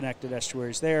River and the connected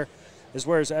estuaries there, as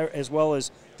well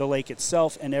as the lake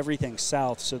itself and everything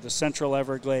south, so the Central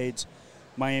Everglades,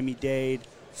 Miami-Dade,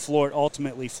 Florida,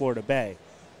 ultimately Florida Bay.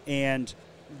 And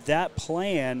that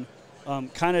plan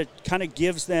kind of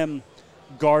gives them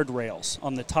guardrails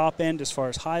on the top end as far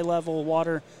as high-level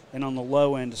water and on the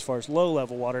low end as far as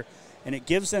low-level water. And it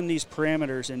gives them these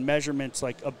parameters and measurements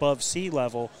like above sea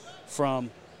level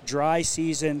from dry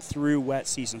season through wet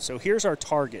season. So here's our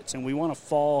targets, and we want to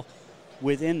fall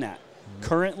within that.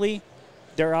 Currently,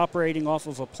 they're operating off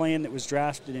of a plan that was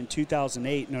drafted in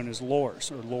 2008 known as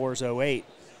LORS, or LORS 08.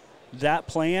 That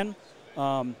plan,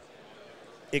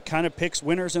 it kind of picks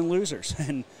winners and losers.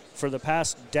 And for the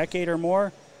past decade or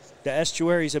more, the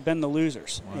estuaries have been the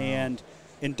losers. Wow. And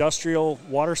industrial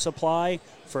water supply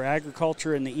for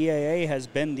agriculture in the EAA has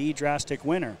been the drastic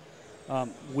winner.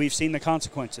 We've seen the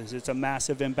consequences. It's a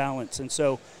massive imbalance. And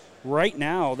so right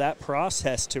now, that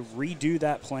process to redo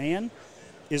that plan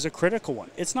is a critical one.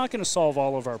 It's not going to solve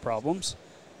all of our problems,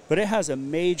 but it has a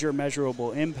major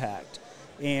measurable impact.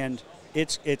 And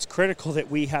it's critical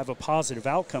that we have a positive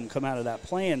outcome come out of that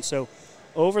plan. So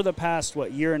over the past,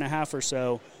 year and a half or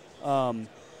so,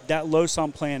 that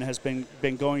LOSOM plan has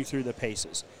been going through the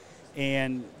paces.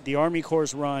 And the Army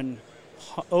Corps run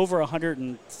over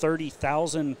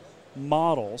 130,000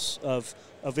 models of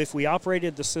if we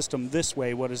operated the system this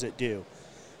way, what does it do?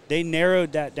 They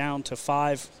narrowed that down to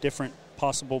 5 different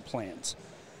possible plans.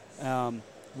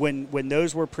 When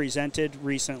those were presented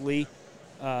recently,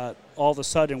 all of a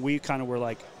sudden we kind of were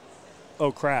like,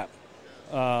 oh crap,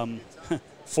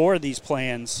 4 of these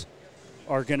plans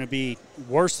are going to be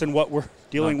worse than what we're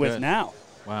dealing with now.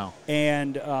 Wow.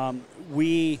 And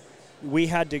we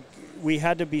had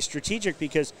to be strategic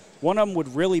because one of them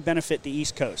would really benefit the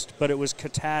East Coast, but it was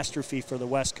catastrophe for the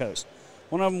West Coast.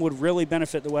 One of them would really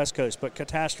benefit the West Coast, but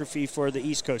catastrophe for the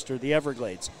East Coast or the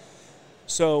Everglades.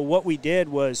 So what we did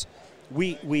was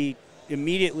we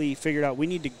immediately figured out we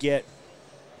need to get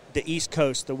the East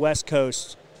Coast, the West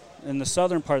Coast, and the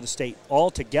southern part of the state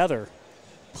all together,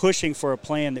 pushing for a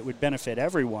plan that would benefit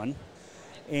everyone.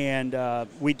 And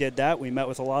we did that. We met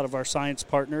with a lot of our science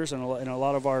partners and a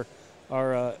lot of our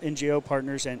NGO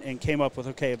partners and came up with,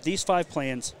 okay, of these 5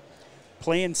 plans,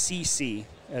 Plan CC,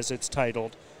 as it's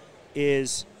titled,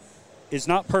 is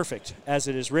not perfect as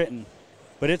it is written,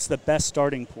 but it's the best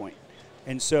starting point.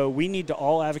 And so we need to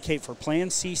all advocate for Plan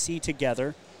CC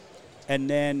together and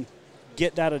then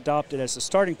get that adopted as a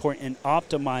starting point and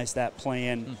optimize that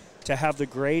plan to have the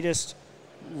greatest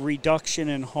reduction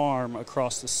in harm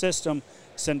across the system,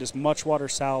 send as much water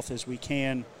south as we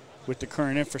can with the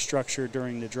current infrastructure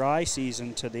during the dry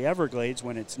season to the Everglades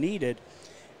when it's needed.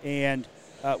 And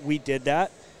we did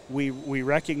that. We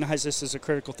recognize this as a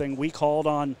critical thing. We called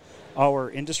on our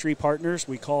industry partners.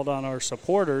 We called on our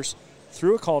supporters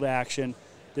through a call to action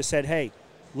that said, hey,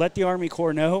 let the Army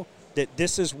Corps know that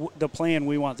this is the plan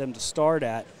we want them to start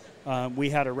at. We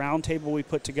had a roundtable we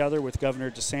put together with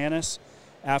Governor DeSantis.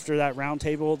 After that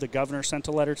roundtable, the governor sent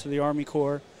a letter to the Army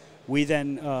Corps. We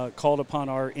then called upon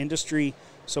our industry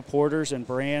supporters and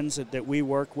brands that we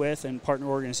work with and partner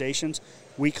organizations.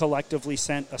 We collectively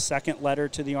sent a second letter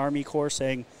to the Army Corps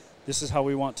saying this is how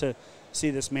we want to see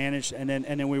this managed. And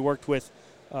then we worked with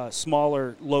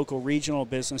smaller local regional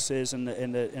businesses in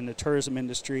the tourism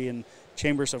industry and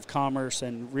chambers of commerce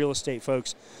and real estate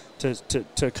folks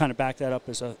to kind of back that up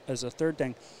as a third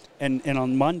thing. And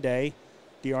on Monday,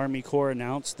 the Army Corps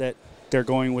announced that they're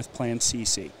going with Plan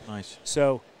CC. Nice.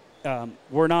 So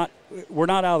we're not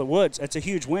out of the woods. It's a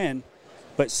huge win,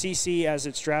 but CC as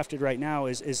it's drafted right now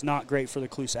is not great for the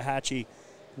Caloosahatchee.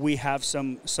 We have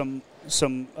some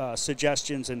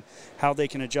suggestions and how they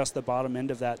can adjust the bottom end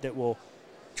of that will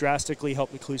drastically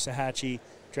help the Caloosahatchee,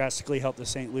 drastically help the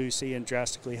St. Lucie, and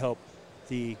drastically help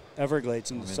the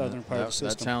Everglades in the southern part of the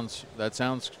system. That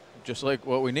sounds just like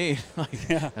what we need.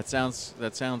 Yeah. That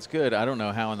sounds good. I don't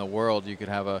know how in the world you could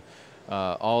have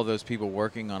all those people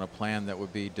working on a plan that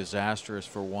would be disastrous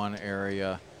for one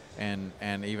area and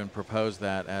even propose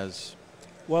that as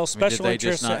well. Special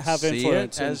interests that have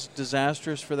influence it as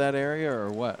disastrous for that area or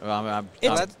what? I'm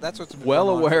that's what's been well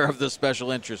going on. aware of the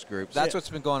special interest groups. That's what's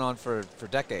been going on for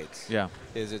decades. Yeah,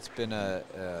 it's been a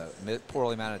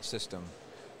poorly managed system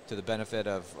to the benefit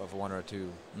of 1 or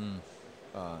 2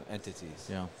 entities.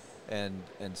 Yeah, and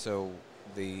so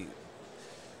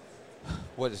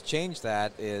what has changed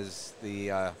that is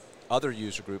the other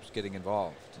user groups getting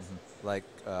involved, like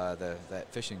that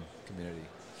fishing community.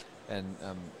 And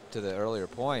to the earlier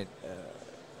point,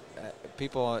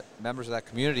 members of that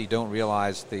community don't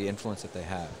realize the influence that they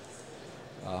have.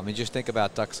 I mean, just think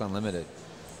about Ducks Unlimited,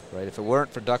 right? If it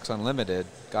weren't for Ducks Unlimited,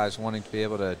 guys wanting to be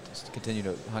able to continue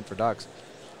to hunt for ducks,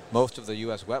 most of the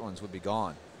U.S. wetlands would be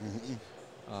gone.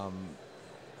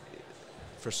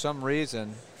 For some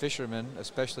reason, fishermen,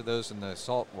 especially those in the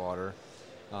salt water,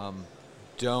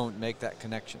 don't make that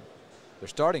connection. They're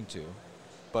starting to,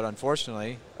 but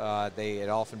unfortunately, it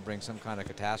often brings some kind of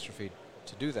catastrophe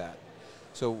to do that.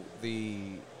 So the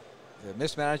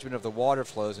mismanagement of the water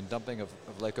flows and dumping of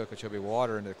Lake Okeechobee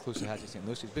water into the Caloosahatchee St.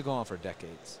 Lucie has been going on for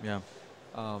decades. Yeah.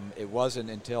 It wasn't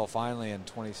until finally in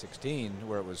 2016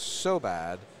 where it was so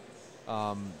bad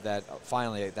that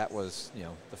finally that was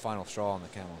the final straw on the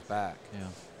camel's back. Yeah.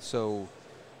 So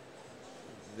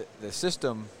the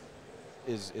system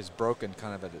is broken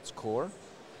kind of at its core,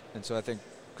 and so I think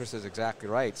Chris is exactly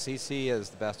right. CC is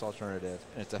the best alternative,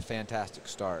 and it's a fantastic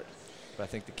start. But I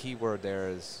think the key word there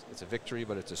is it's a victory,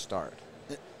 but it's a start,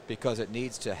 because it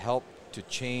needs to help to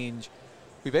change.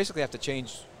 We basically have to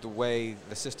change the way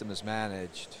the system is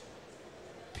managed,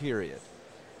 period.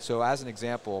 So as an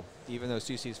example, even though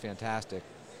CC is fantastic,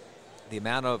 the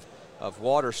amount of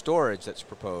water storage that's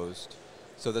proposed,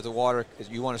 so that the water,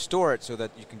 you want to store it so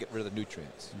that you can get rid of the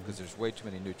nutrients, because there's way too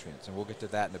many nutrients, and we'll get to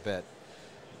that in a bit.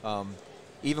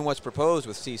 Even what's proposed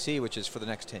with CC, which is for the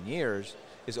next 10 years,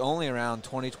 is only around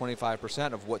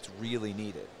 20-25% of what's really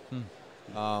needed,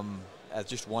 as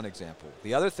just one example.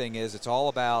 The other thing is it's all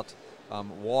about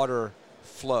water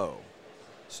flow.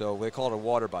 So they call it a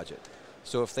water budget.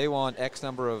 So if they want X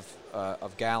number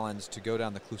of gallons to go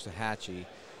down the Caloosahatchee,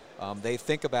 They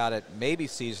think about it maybe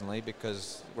seasonally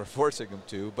because we're forcing them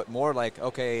to, but more like,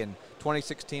 okay, in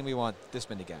 2016 we want this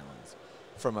many gallons.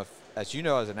 As you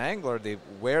know, as an angler,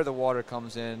 where the water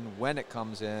comes in, when it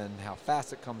comes in, how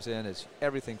fast it comes in is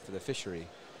everything for the fishery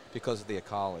because of the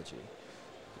ecology.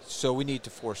 So we need to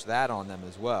force that on them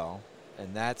as well,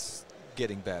 and that's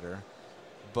getting better.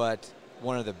 But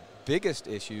one of the biggest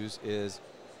issues is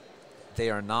they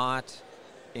are not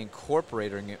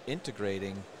incorporating or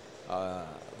integrating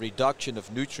reduction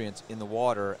of nutrients in the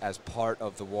water as part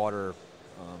of the water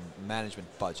management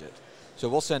budget. So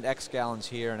we'll send X gallons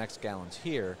here and X gallons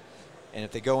here, and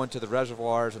if they go into the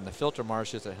reservoirs and the filter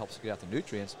marshes, that helps get out the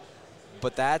nutrients.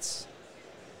 But that's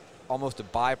almost a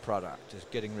byproduct, is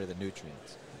getting rid of the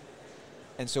nutrients.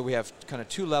 And so we have kind of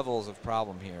two levels of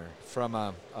problem here. From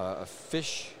a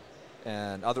fish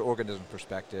and other organism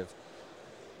perspective,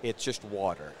 it's just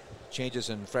water. Changes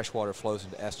in freshwater flows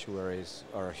into estuaries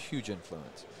are a huge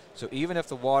influence. So even if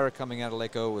the water coming out of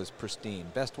Lake O was pristine,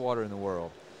 best water in the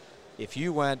world, if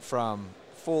you went from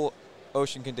full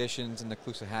ocean conditions in the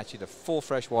Caloosahatchee to full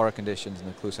freshwater conditions in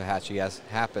the Caloosahatchee, as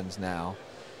happens now,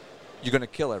 you're going to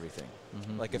kill everything.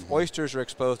 Mm-hmm. Like if oysters are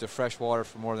exposed to fresh water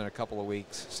for more than a couple of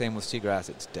weeks, same with seagrass,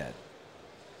 it's dead.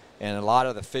 And a lot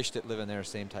of the fish that live in there,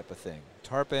 same type of thing.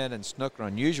 Tarpon and snook are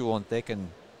unusual, and they can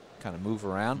kind of move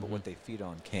around, but what they feed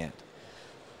on can't.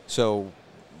 So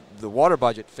the water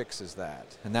budget fixes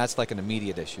that, and that's like an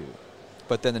immediate issue.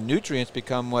 But then the nutrients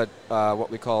become what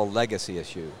we call a legacy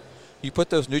issue. You put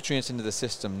those nutrients into the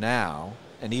system now,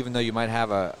 and even though you might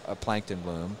have a plankton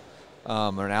bloom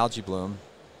or an algae bloom,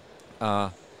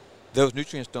 those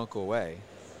nutrients don't go away.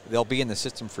 They'll be in the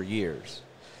system for years.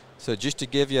 So just to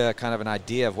give you kind of an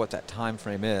idea of what that time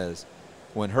frame is,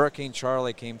 when Hurricane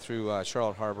Charlie came through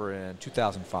Charlotte Harbor in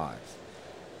 2005,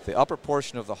 the upper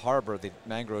portion of the harbor, the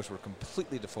mangroves were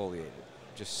completely defoliated,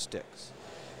 just sticks.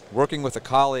 Working with a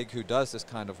colleague who does this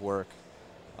kind of work,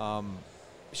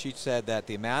 she said that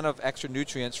the amount of extra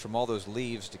nutrients from all those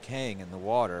leaves decaying in the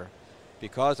water,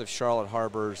 because of Charlotte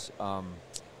Harbor's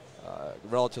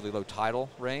relatively low tidal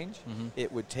range,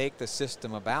 it would take the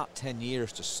system about 10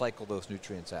 years to cycle those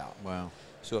nutrients out. Wow.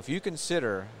 So if you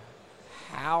consider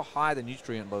how high the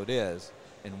nutrient load is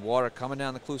in water coming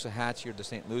down the Caloosahatchee or the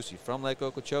St. Lucie from Lake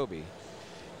Okeechobee,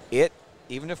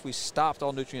 even if we stopped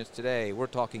all nutrients today, we're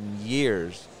talking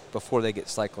years before they get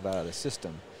cycled out of the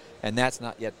system. And that's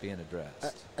not yet being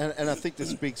addressed. And I think this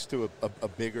speaks to a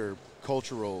bigger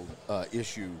cultural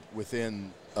issue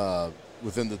within the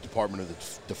Department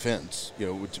of Defense,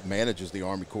 which manages the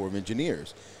Army Corps of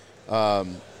Engineers.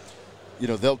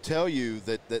 They'll tell you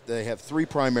that they have three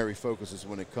primary focuses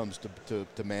when it comes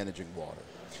to managing water: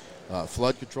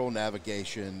 flood control,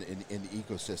 navigation, and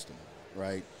ecosystem.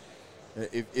 Right.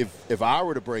 If I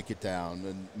were to break it down,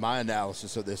 and my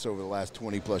analysis of this over the last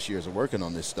 20 plus years of working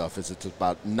on this stuff is it's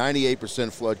about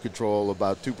 98% flood control,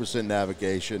 about 2%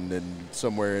 navigation, and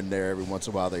somewhere in there every once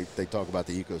in a while they talk about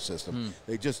the ecosystem.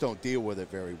 They just don't deal with it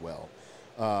very well.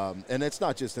 And it's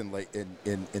not just in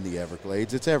the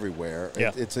Everglades, it's everywhere.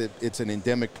 Yeah. It's an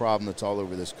endemic problem that's all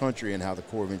over this country, and how the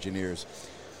Corps of Engineers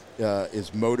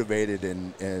is motivated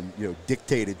and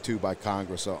dictated to by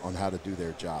Congress on how to do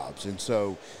their jobs. And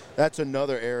so that's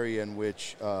another area in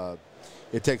which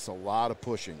it takes a lot of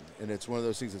pushing, and it's one of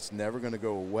those things that's never going to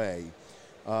go away.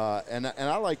 And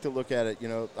I like to look at it,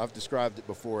 I've described it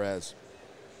before as,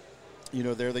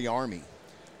 they're the Army,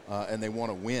 and they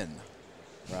want to win,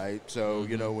 right? So,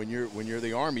 when you're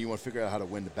the Army, you want to figure out how to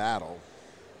win the battle.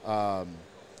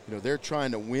 They're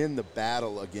trying to win the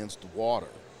battle against water,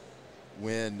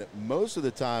 when most of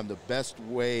the time the best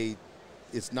way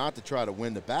is not to try to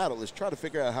win the battle, is try to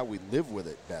figure out how we live with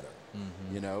it better.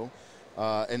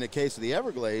 In the case of the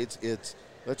Everglades, it's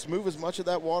let's move as much of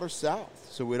that water south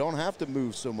so we don't have to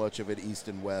move so much of it east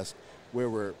and west, where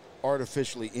we're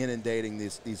artificially inundating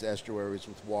these estuaries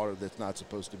with water that's not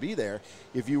supposed to be there.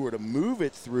 If you were to move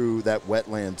it through that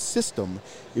wetland system,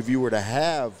 if you were to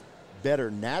have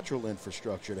better natural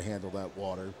infrastructure to handle that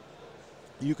water,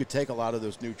 you could take a lot of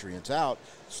those nutrients out,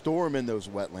 store them in those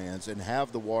wetlands, and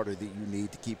have the water that you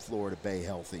need to keep Florida Bay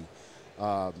healthy.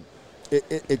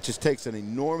 It just takes an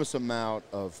enormous amount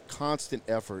of constant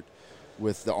effort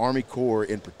with the Army Corps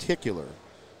in particular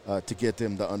to get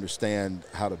them to understand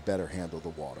how to better handle the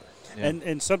water. Yeah.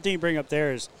 And something you bring up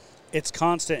there is it's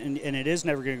constant, and it is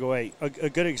never going to go away.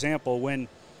 A good example, when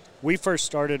we first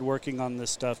started working on this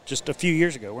stuff just a few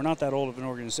years ago, we're not that old of an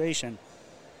organization,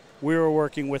 we were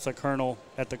working with a colonel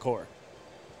at the Corps.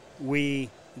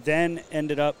 We then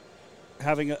ended up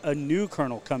having a new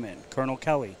colonel come in, Colonel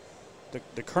Kelly,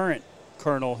 the current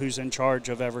colonel who's in charge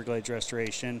of Everglades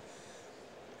restoration.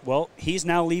 Well, he's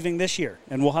now leaving this year,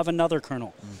 and we'll have another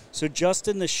colonel. So just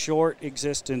in the short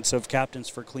existence of Captains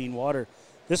for Clean Water,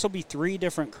 this will be 3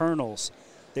 different colonels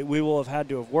that we will have had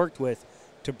to have worked with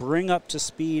to bring up to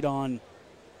speed on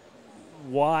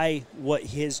why what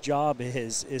his job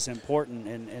is important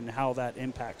and how that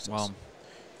impacts us. Well,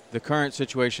 the current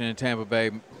situation in Tampa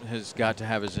Bay has got to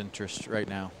have his interest right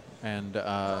now. And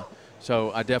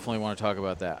so I definitely want to talk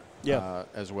about that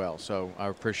as well. So I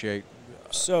appreciate.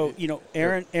 So,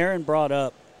 Aaron brought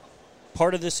up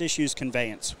part of this issue is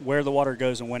conveyance, where the water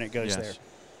goes and when it goes there.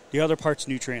 The other part's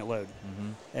nutrient load.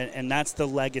 And that's the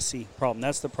legacy problem.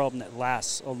 That's the problem that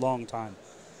lasts a long time.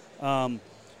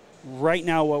 Right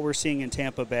now what we're seeing in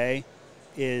Tampa Bay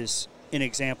is an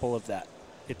example of that.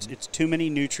 It's too many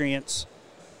nutrients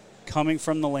coming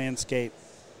from the landscape,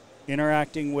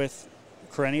 interacting with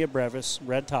Karenia brevis,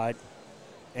 red tide,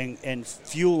 and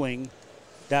fueling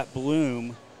that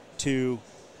bloom to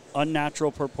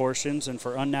unnatural proportions and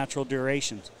for unnatural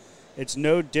durations. It's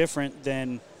no different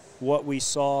than what we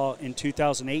saw in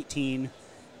 2018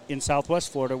 in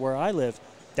Southwest Florida where I live.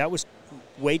 That was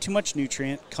way too much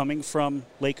nutrient coming from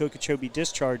Lake Okeechobee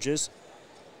discharges,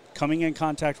 coming in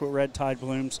contact with red tide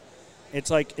blooms. It's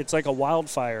like a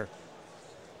wildfire.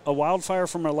 A wildfire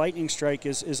from a lightning strike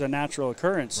is a natural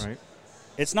occurrence. Right.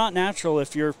 It's not natural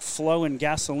if you're flowing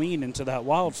gasoline into that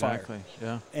wildfire. Exactly.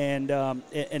 Yeah.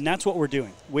 And that's what we're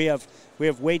doing. We have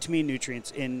way too many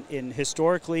nutrients in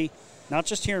historically, not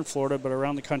just here in Florida but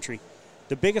around the country.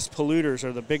 The biggest polluters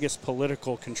are the biggest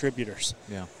political contributors.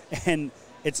 Yeah. And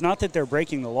it's not that they're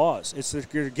breaking the laws. It's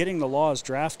that you're getting the laws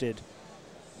drafted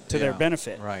to their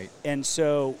benefit. Right. And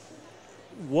so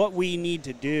what we need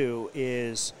to do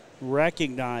is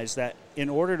recognize that in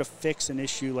order to fix an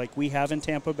issue like we have in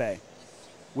Tampa Bay,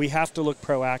 we have to look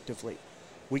proactively.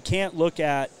 We can't look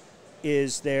at,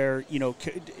 is there,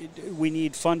 we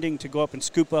need funding to go up and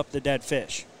scoop up the dead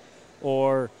fish,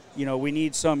 or, we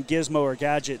need some gizmo or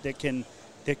gadget that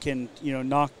can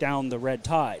knock down the red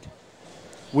tide.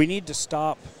 We need to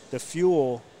stop the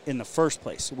fuel in the first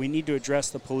place. We need to address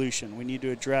the pollution. We need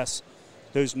to address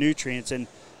those nutrients, and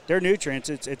their nutrients.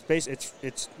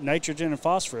 It's nitrogen and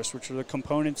phosphorus, which are the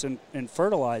components in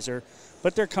fertilizer,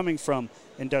 but they're coming from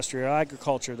industrial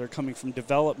agriculture. They're coming from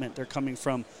development. They're coming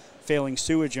from failing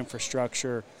sewage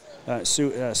infrastructure,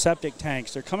 septic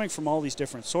tanks. They're coming from all these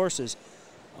different sources.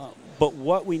 But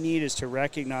what we need is to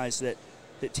recognize that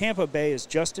Tampa Bay is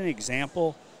just an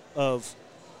example of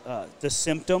the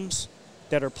symptoms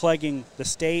that are plaguing the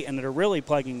state and that are really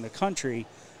plaguing the country,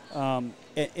 and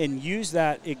use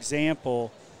that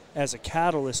example as a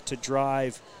catalyst to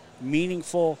drive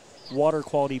meaningful water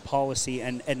quality policy,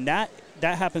 and that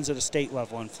happens at a state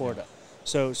level in Florida.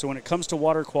 So when it comes to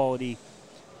water quality,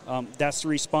 that's the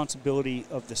responsibility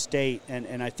of the state,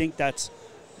 and I think that's,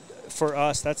 for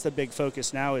us, that's the big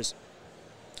focus now is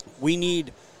we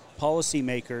need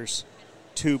policymakers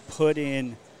to put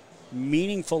in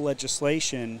meaningful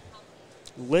legislation,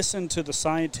 listen to the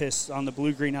scientists on the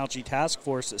Blue-Green Algae Task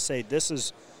Force that say this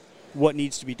is what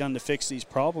needs to be done to fix these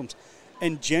problems,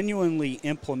 and genuinely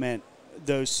implement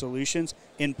those solutions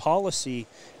in policy,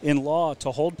 in law,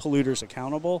 to hold polluters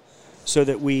accountable so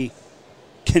that we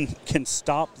can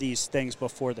stop these things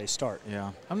before they start.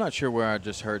 Yeah. I'm not sure where I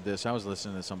just heard this. I was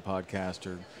listening to some podcast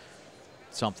or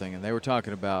something, and they were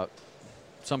talking about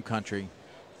some country.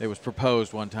 It was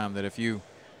proposed one time that if a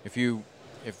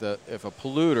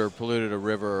polluter polluted a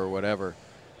river or whatever,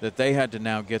 that they had to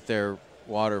now get their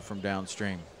water from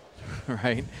downstream,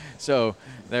 right? So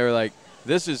they were like,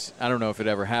 this is, I don't know if it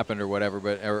ever happened or whatever,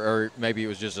 but or maybe it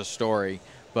was just a story,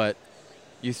 but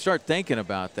you start thinking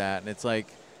about that, and it's like,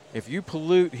 if you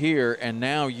pollute here and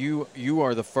now you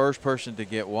are the first person to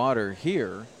get water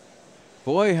here,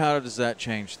 boy, how does that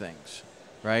change things,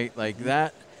 right? Like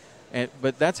that,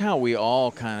 but that's how we all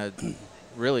kind of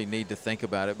really need to think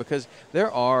about it, because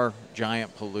there are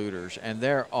giant polluters and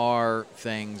there are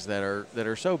things that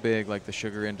are so big, like the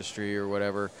sugar industry or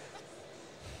whatever.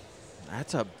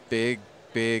 That's a big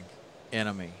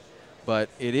enemy, but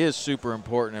it is super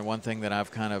important. And one thing that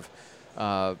I've kind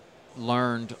of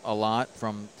learned a lot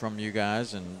from you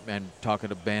guys and talking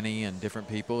to Benny and different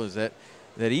people is that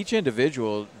each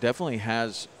individual definitely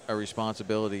has a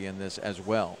responsibility in this as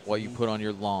well. What you put on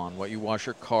your lawn, what you wash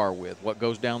your car with, what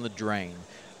goes down the drain,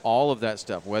 all of that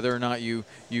stuff. Whether or not you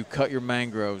cut your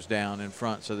mangroves down in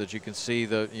front so that you can see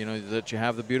that you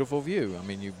have the beautiful view. I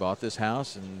mean, you bought this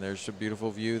house and there's a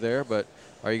beautiful view there, but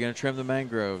are you going to trim the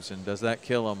mangroves, and does that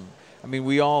kill them? I mean,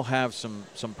 we all have some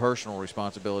personal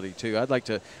responsibility too. I'd like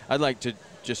to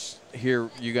just hear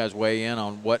you guys weigh in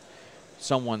on what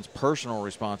someone's personal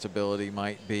responsibility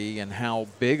might be and how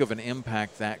big of an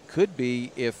impact that could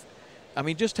be if, I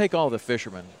mean, just take all the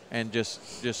fishermen and just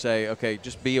say, okay,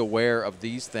 just be aware of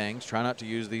these things, try not to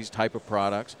use these type of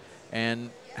products,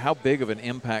 and how big of an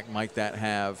impact might that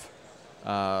have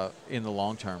in the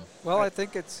long term? Well, I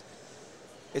think it's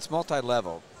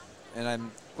multi-level, and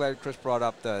I'm glad Chris brought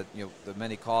up the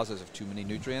many causes of too many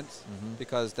nutrients,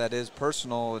 because that is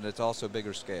personal and it's also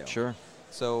bigger scale. Sure.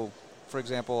 So, for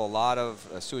example, a lot of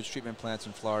sewage treatment plants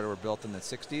in Florida were built in the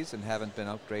 60s and haven't been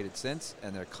upgraded since,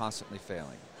 and they're constantly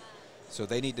failing. So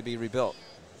they need to be rebuilt.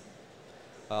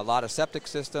 A lot of septic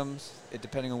systems,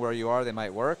 depending on where you are, they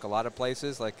might work. A lot of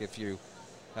places, like if you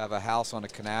have a house on a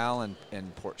canal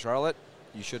in Port Charlotte,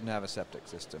 you shouldn't have a septic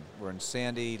system. We're in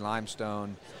sandy,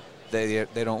 limestone, they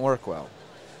don't work well.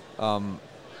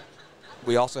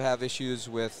 We also have issues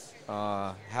with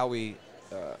how we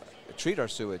treat our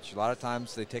sewage. A lot of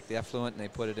times they take the effluent and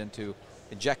they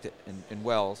inject it in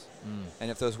wells. And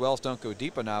if those wells don't go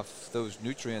deep enough, those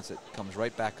nutrients, it comes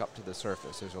right back up to the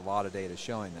surface. There's a lot of data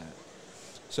showing that.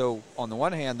 So on the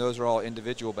one hand, those are all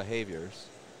individual behaviors,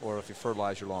 or if you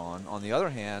fertilize your lawn. On the other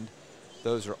hand,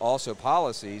 those are also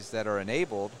policies that are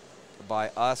enabled by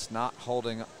us not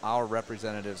holding our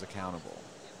representatives accountable.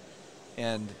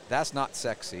 And that's not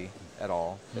sexy at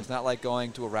all. It's not like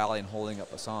going to a rally and holding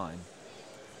up a sign.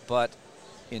 But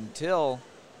until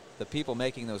the people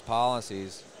making those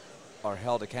policies are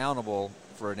held accountable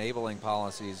for enabling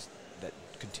policies that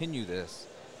continue this,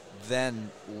 then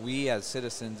we as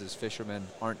citizens, as fishermen,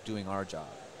 aren't doing our job.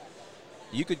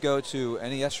 You could go to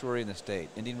any estuary in the state,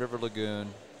 Indian River Lagoon,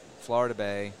 Florida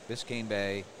Bay, Biscayne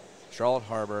Bay, Charlotte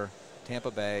Harbor,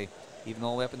 Tampa Bay, even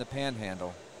all the way up in the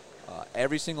Panhandle.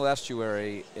 Every single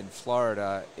estuary in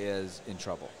Florida is in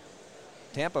trouble.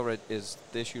 Tampa is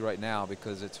the issue right now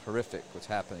because it's horrific what's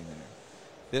happening there.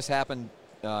 This happened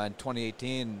in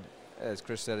 2018, as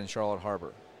Chris said, in Charlotte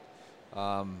Harbor.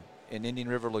 In Indian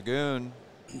River Lagoon,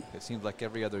 it seems like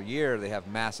every other year they have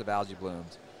massive algae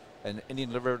blooms. And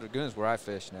Indian River Lagoon is where I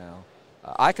fish now.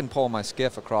 I can pull my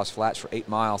skiff across flats for 8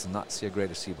 miles and not see a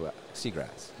grade of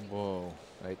seagrass. Whoa.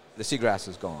 Right? The seagrass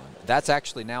is gone. That's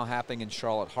actually now happening in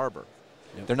Charlotte Harbor.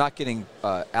 Yep. They're not getting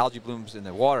algae blooms in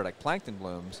the water like plankton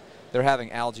blooms. They're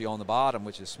having algae on the bottom,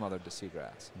 which is smothered to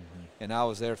seagrass. And I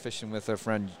was there fishing with our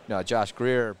friend Josh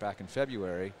Greer back in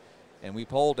February, and we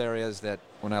poled areas that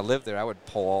when I lived there I would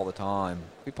pole all the time.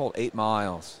 We poled 6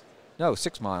 miles,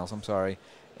 I'm sorry,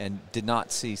 and did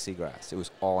not see seagrass. It was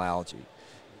all algae.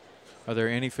 Are there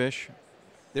any fish?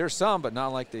 There are some, but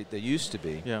not like they used to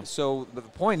be. Yeah. So the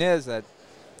point is that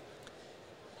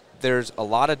there's a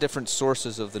lot of different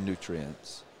sources of the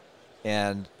nutrients,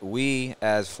 and we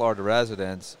as Florida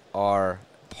residents are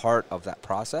part of that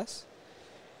process.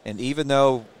 And even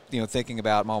though, thinking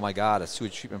about, oh my God, a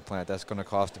sewage treatment plant, that's going to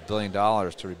cost $1 billion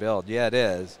to rebuild. Yeah, it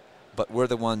is, but we're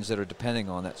the ones that are depending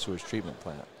on that sewage treatment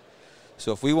plant.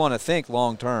 So if we want to think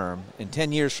long term, in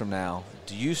 10 years from now,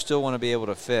 do you still want to be able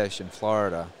to fish in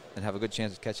Florida and have a good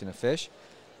chance of catching a fish?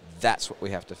 That's what we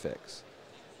have to fix.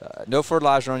 No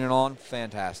fertilizer on your lawn,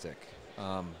 fantastic.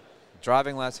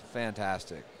 Driving less,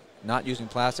 fantastic. Not using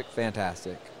plastic,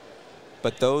 fantastic.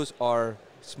 But those are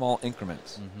small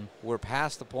increments. We're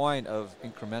past the point of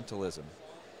incrementalism.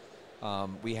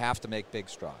 We have to make big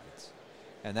strides.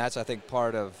 And that's, I think,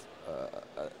 part of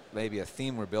maybe a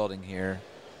theme we're building here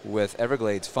with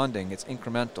Everglades funding. It's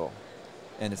incremental,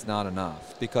 and it's not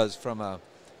enough. Because from a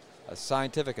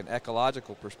scientific and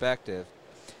ecological perspective,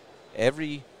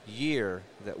 every year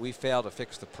that we fail to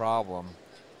fix the problem,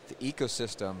 the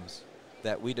ecosystems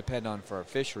that we depend on for our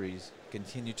fisheries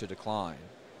continue to decline.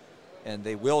 And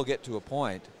they will get to a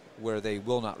point where they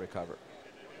will not recover.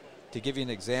 To give you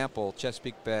an example,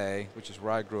 Chesapeake Bay, which is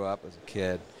where I grew up as a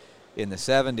kid, in the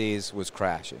 70s was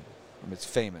crashing. I mean, it's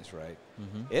famous, right?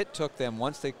 It took them,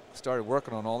 once they started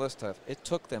working on all this stuff, it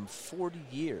took them 40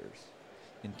 years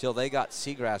until they got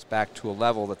seagrass back to a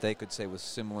level that they could say was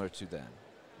similar to then.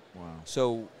 Wow.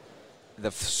 So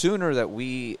the sooner that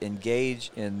we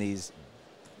engage in these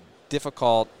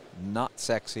difficult, not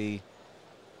sexy,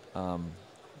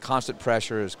 constant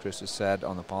pressure, as Chris has said,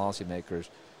 on the policymakers,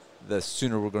 the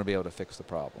sooner we're going to be able to fix the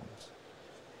problems.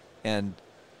 And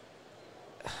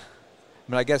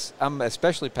I guess I'm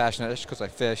especially passionate just because I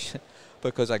fish,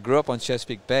 because I grew up on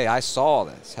Chesapeake Bay. I saw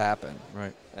this happen.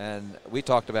 Right. And we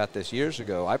talked about this years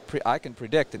ago. I can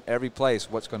predict in every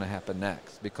place what's going to happen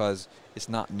next because it's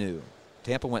not new.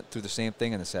 Tampa went through the same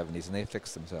thing in the 70s, and they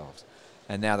fixed themselves.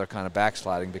 And now they're kind of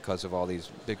backsliding because of all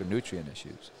these bigger nutrient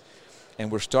issues.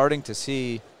 And we're starting to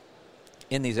see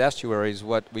in these estuaries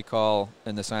what we call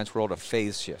in the science world a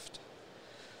phase shift.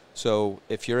 So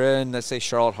if you're in, let's say,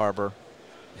 Charlotte Harbor,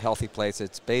 healthy place.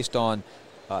 It's based on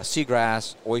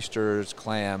seagrass, oysters,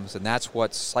 clams, and that's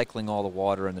what's cycling all the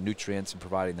water and the nutrients and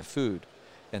providing the food.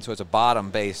 And so it's a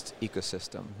bottom-based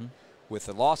ecosystem. With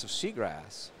the loss of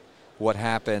seagrass, what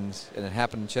happens, and it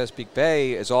happened in Chesapeake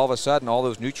Bay, is all of a sudden all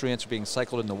those nutrients are being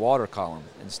cycled in the water column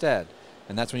instead.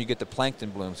 And that's when you get the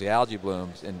plankton blooms, the algae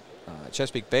blooms. In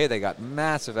Chesapeake Bay, they got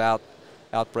massive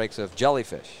outbreaks of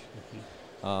jellyfish.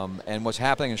 And what's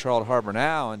happening in Charlotte Harbor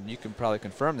now, and you can probably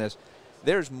confirm this,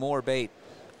 there's more bait,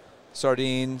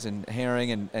 sardines and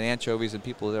herring and anchovies than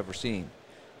people have ever seen.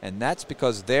 And that's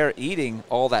because they're eating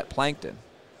all that plankton,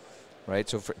 right?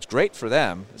 So it's great for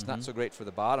them. It's not so great for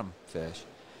the bottom fish.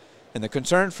 And the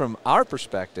concern from our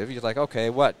perspective, you're like, okay,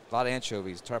 what? A lot of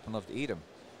anchovies, tarpon love to eat them.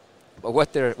 But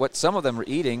what some of them are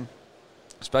eating,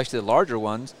 especially the larger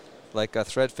ones, like a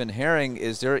threadfin herring,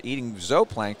 is they're eating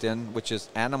zooplankton, which is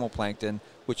animal plankton,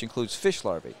 which includes fish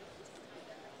larvae.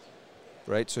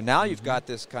 Right? So now you've got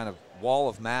this kind of wall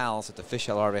of mouths that the fish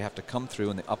larvae have to come through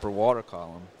in the upper water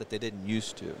column that they didn't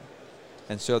used to.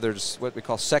 And so there's what we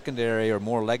call secondary or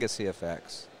more legacy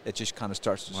effects. It just kind of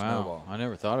starts to snowball. I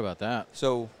never thought about that.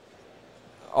 So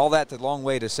all that's a long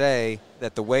way to say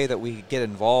that the way that we get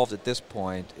involved at this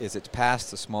point is it's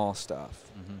past the small stuff.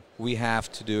 We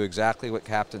have to do exactly what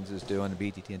Captains is doing,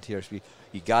 BTT and TRSP.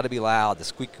 You got to be loud. The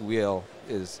squeaky wheel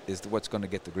is what's going to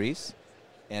get the grease.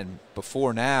 And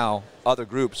before now, other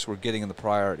groups were getting in the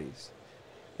priorities.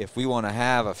 If we want to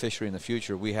have a fishery in the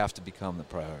future, we have to become the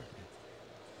priority.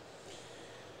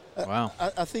 Wow.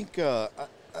 I think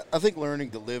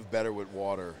learning to live better with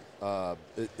water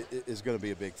is going to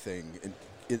be a big thing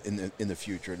in the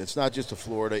future, and it's not just a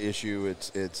Florida issue.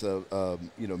 It's a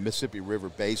Mississippi River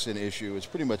Basin issue. It's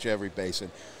pretty much every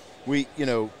basin.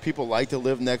 People like to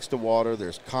live next to water.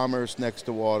 There's commerce next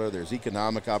to water. There's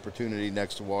economic opportunity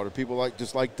next to water. People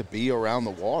just like to be around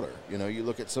the water. You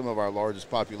look at some of our largest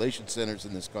population centers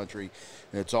in this country,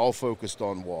 and it's all focused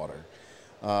on water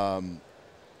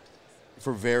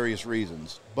for various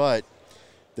reasons. But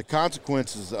the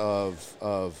consequences of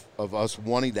us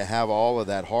wanting to have all of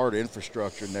that hard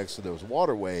infrastructure next to those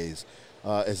waterways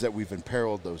is that we've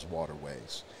imperiled those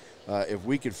waterways. If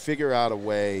we could figure out a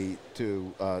way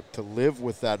to live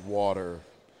with that water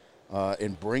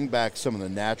and bring back some of the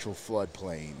natural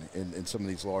floodplain in some of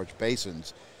these large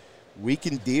basins, we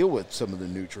can deal with some of the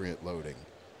nutrient loading.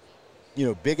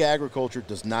 Big agriculture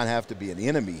does not have to be an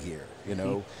enemy here.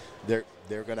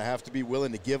 They're going to have to be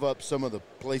willing to give up some of the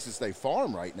places they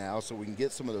farm right now so we can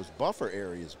get some of those buffer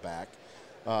areas back.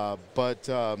 But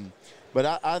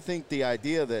I think the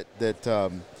idea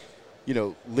that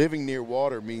living near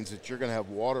water means that you're going to have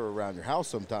water around your house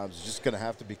sometimes is just going to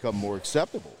have to become more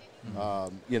acceptable.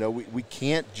 We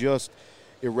can't just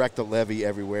erect a levee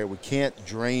everywhere. We can't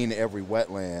drain every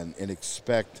wetland and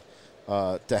expect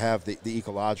to have the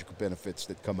ecological benefits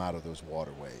that come out of those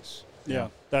waterways. Yeah,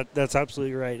 that's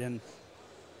absolutely right. And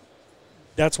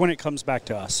that's when it comes back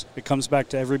to us. It comes back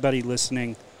to everybody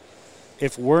listening.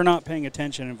 If we're not paying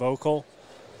attention and vocal,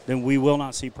 then we will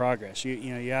not see progress.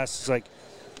 You ask, it's like,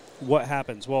 what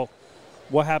happens? Well,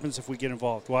 what happens if we get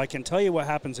involved? Well, I can tell you what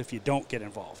happens if you don't get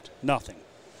involved. Nothing.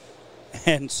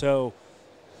 And so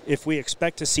if we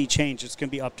expect to see change, it's going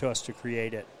to be up to us to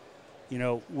create it.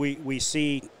 We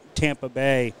see Tampa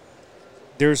Bay.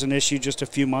 There's an issue just a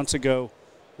few months ago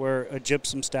where a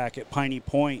gypsum stack at Piney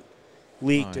Point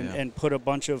leaked and put a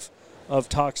bunch of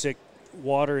toxic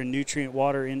water and nutrient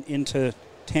water into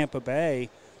Tampa Bay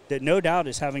that no doubt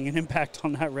is having an impact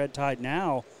on that red tide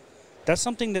now. That's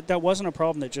something that wasn't a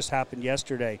problem that just happened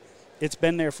yesterday. It's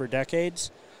been there for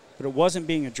decades, but it wasn't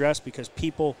being addressed because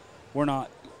people were not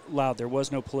loud. There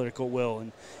was no political will.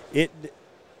 And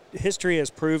history has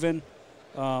proven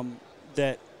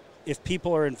that if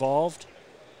people are involved,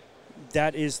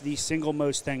 that is the single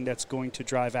most thing that's going to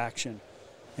drive action.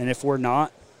 And if we're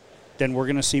not, then we're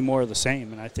going to see more of the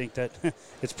same. And I think that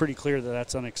it's pretty clear that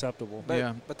that's unacceptable.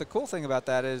 But the cool thing about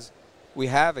that is we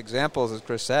have examples, as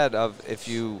Chris said, of if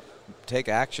you take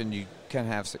action, you can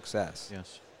have success.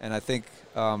 Yes. And I think,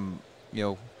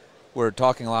 we're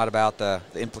talking a lot about the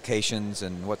implications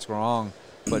and what's wrong,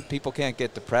 but people can't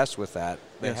get depressed with that.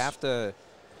 They have to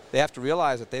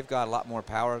realize that they've got a lot more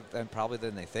power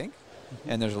than they think.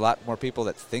 And there's a lot more people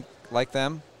that think like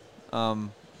them.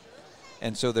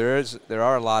 And so there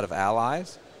are a lot of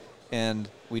allies. And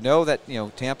we know that,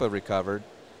 Tampa recovered.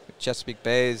 Chesapeake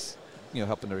Bay's,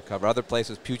 helping to recover. Other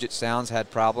places, Puget Sound's had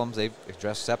problems. They've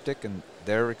addressed septic, and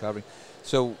they're recovering.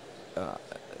 So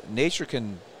nature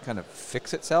can kind of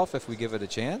fix itself if we give it a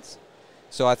chance.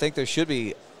 So I think there should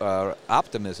be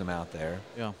optimism out there.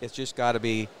 Yeah. It's just got to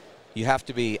be you have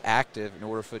to be active in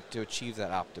order to achieve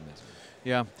that optimism.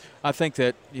 Yeah, I think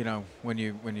that, when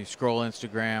you scroll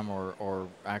Instagram or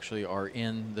actually are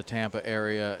in the Tampa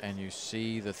area and you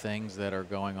see the things that are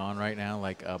going on right now,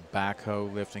 like a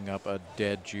backhoe lifting up a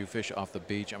dead Jewfish off the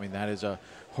beach, I mean, that is a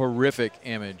horrific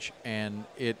image. And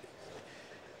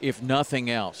if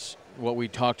nothing else, what we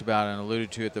talked about and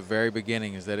alluded to at the very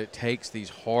beginning is that it takes these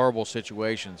horrible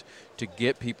situations to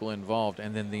get people involved,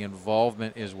 and then the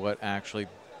involvement is what actually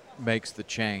makes the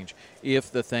change.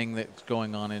 If the thing that's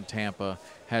going on in Tampa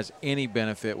has any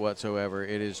benefit whatsoever,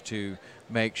 it is to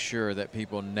make sure that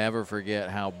people never forget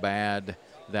how bad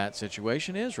that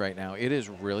situation is right now. It is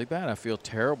really bad. I feel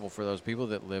terrible for those people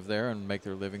that live there and make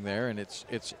their living there, and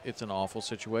it's an awful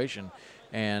situation.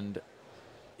 And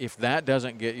if that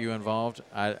doesn't get you involved,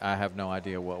 I have no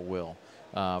idea what will.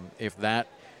 If that,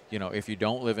 if you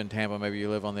don't live in Tampa, maybe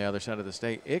you live on the other side of the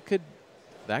state,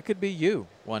 that could be you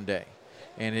one day.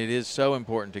 And it is so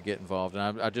important to get involved.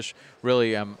 And I just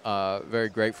really am very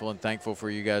grateful and thankful for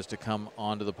you guys to come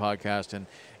onto the podcast and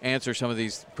answer some of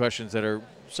these questions that are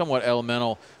somewhat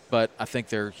elemental, but I think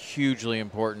they're hugely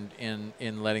important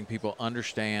in letting people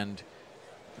understand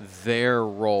their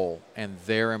role and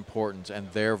their importance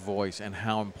and their voice and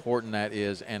how important that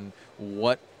is, and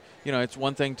what, it's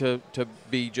one thing to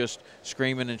be just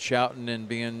screaming and shouting and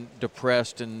being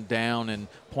depressed and down and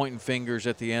pointing fingers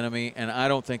at the enemy, and I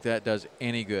don't think that does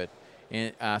any good.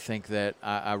 And I think that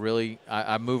I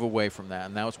move away from that,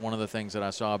 and that was one of the things that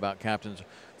I saw about Captain's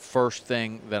first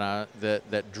thing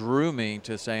that drew me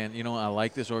to saying, I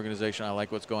like this organization, I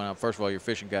like what's going on. First of all, you're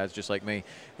fishing guys just like me,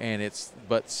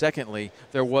 but secondly,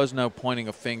 there was no pointing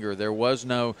a finger, there was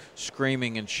no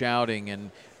screaming and shouting,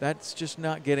 and that's just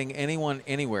not getting anyone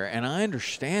anywhere. And I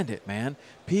understand it, man.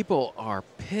 People are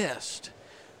pissed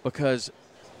because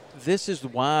this is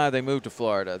why they moved to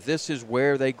Florida. This is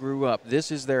where they grew up.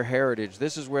 This is their heritage.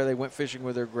 This is where they went fishing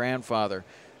with their grandfather.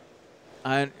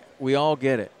 We all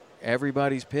get it.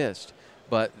 Everybody's pissed.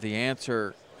 But the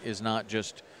answer is not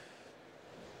just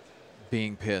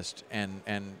being pissed and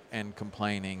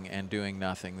complaining and doing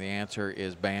nothing. The answer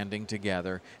is banding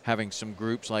together, having some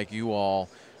groups like you all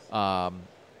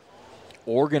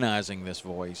organizing this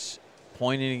voice,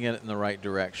 pointing it in the right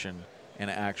direction, and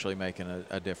actually making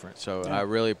a difference. So I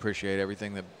really appreciate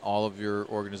everything that all of your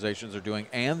organizations are doing,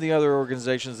 and the other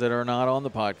organizations that are not on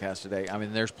the podcast today. I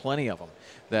mean, there's plenty of them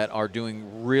that are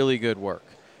doing really good work,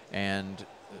 and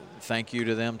thank you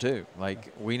to them too.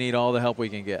 Like, we need all the help we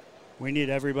can get. We need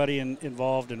everybody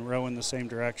involved and row in the same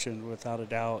direction, without a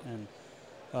doubt. And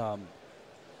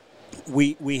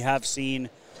we have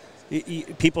seen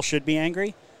people should be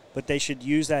angry, but they should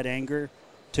use that anger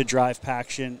to drive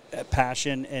passion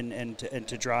and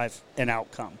to drive an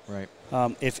outcome. Right.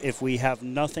 If we have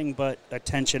nothing but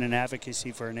attention and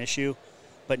advocacy for an issue,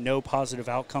 but no positive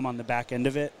outcome on the back end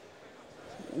of it,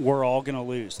 we're all going to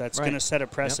lose. That's going to set a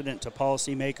precedent to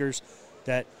policymakers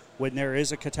that when there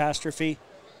is a catastrophe,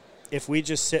 if we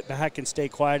just sit back and stay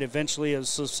quiet, eventually it'll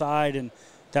subside, and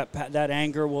that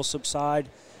anger will subside,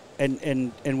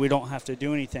 and we don't have to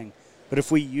do anything. But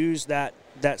if we use that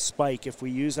spike, if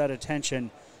we use that attention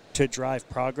to drive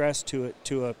progress to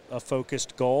a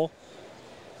focused goal,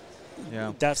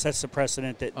 that sets the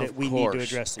precedent that we need to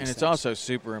address these and it's things. also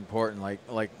super important,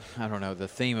 like I don't know, the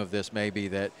theme of this may be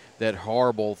that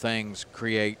horrible things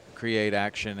create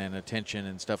action and attention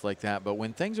and stuff like that, but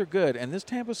when things are good, and this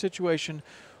Tampa situation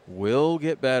will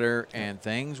get better, and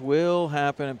things will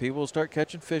happen, and people will start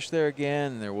catching fish there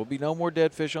again, and there will be no more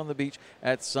dead fish on the beach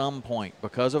at some point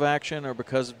because of action or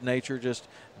because nature just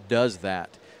does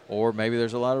that. Or maybe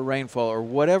there's a lot of rainfall, or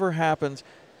whatever happens,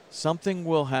 something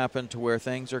will happen to where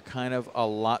things are kind of a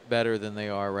lot better than they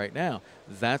are right now.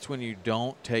 That's when you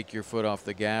don't take your foot off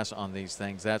the gas on these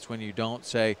things. That's when you don't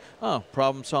say, oh,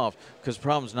 problem solved, because the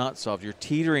problem's not solved. You're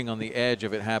teetering on the edge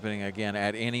of it happening again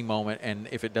at any moment, and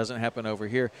if it doesn't happen over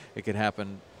here, it could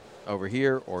happen over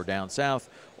here or down south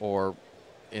or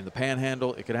in the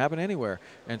Panhandle. It could happen anywhere.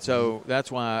 And so that's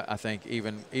why I think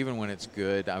even when it's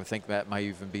good, I think that might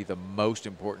even be the most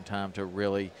important time to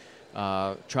really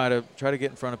try to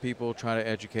get in front of people, try to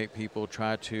educate people,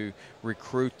 try to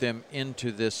recruit them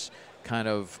into this kind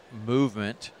of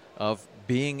movement of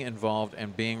being involved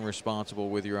and being responsible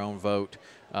with your own vote.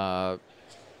 And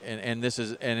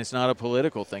it's not a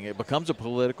political thing. It becomes a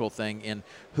political thing in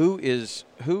who is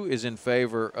in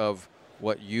favor of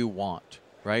what you want,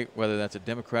 right? Whether that's a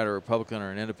Democrat or a Republican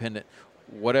or an independent,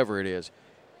 whatever it is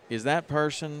that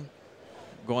person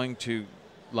going to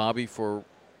lobby for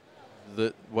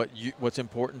what's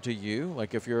important to you?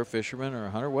 Like if you're a fisherman or a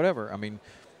hunter, whatever. I mean,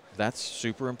 that's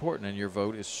super important, and your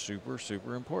vote is super,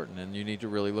 super important, and you need to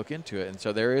really look into it. And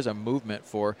so there is a movement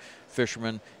for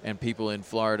fishermen and people in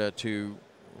Florida to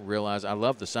realize, I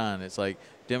love the sign. It's like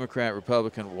Democrat,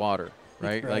 Republican, water,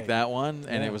 right? Like that one,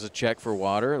 and it was a check for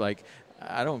water. Like,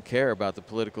 I don't care about the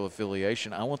political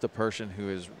affiliation. I want the person who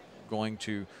is going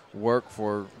to work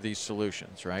for these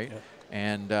solutions, right? Yep.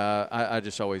 And I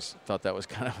just always thought that was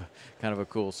kind of a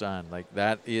cool sign. Like,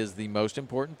 that is the most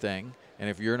important thing. And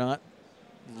if you're not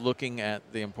looking at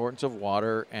the importance of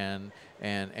water and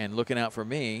looking out for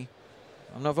me,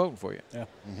 I'm not voting for you. Yeah.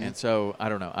 Mm-hmm. And so, I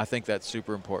don't know. I think that's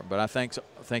super important. But I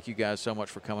thank you guys so much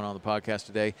for coming on the podcast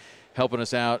today, helping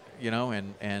us out,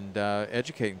 and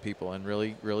educating people and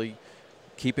really, really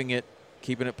keeping it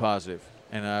positive.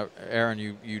 And Aaron,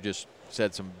 you just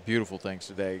said some beautiful things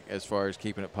today as far as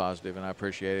keeping it positive, and I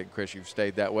appreciate it. And Chris, you've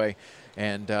stayed that way,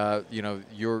 and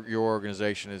your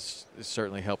organization is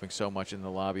certainly helping so much in the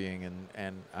lobbying,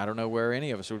 and I don't know where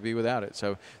any of us would be without it.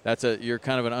 So you're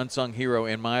kind of an unsung hero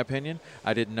in my opinion.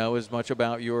 I didn't know as much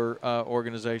about your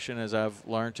organization as I've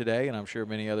learned today, and I'm sure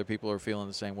many other people are feeling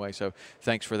the same way. So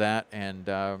thanks for that, and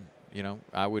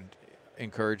I would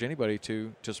encourage anybody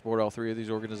to support all three of these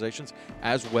organizations,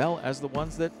 as well as the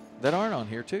ones that aren't on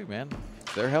here too, man.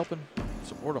 If they're helping,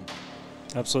 support them.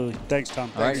 Absolutely. Thanks,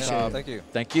 Tom. All right, Thank you.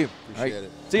 Thank you. Appreciate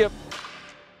it. See ya.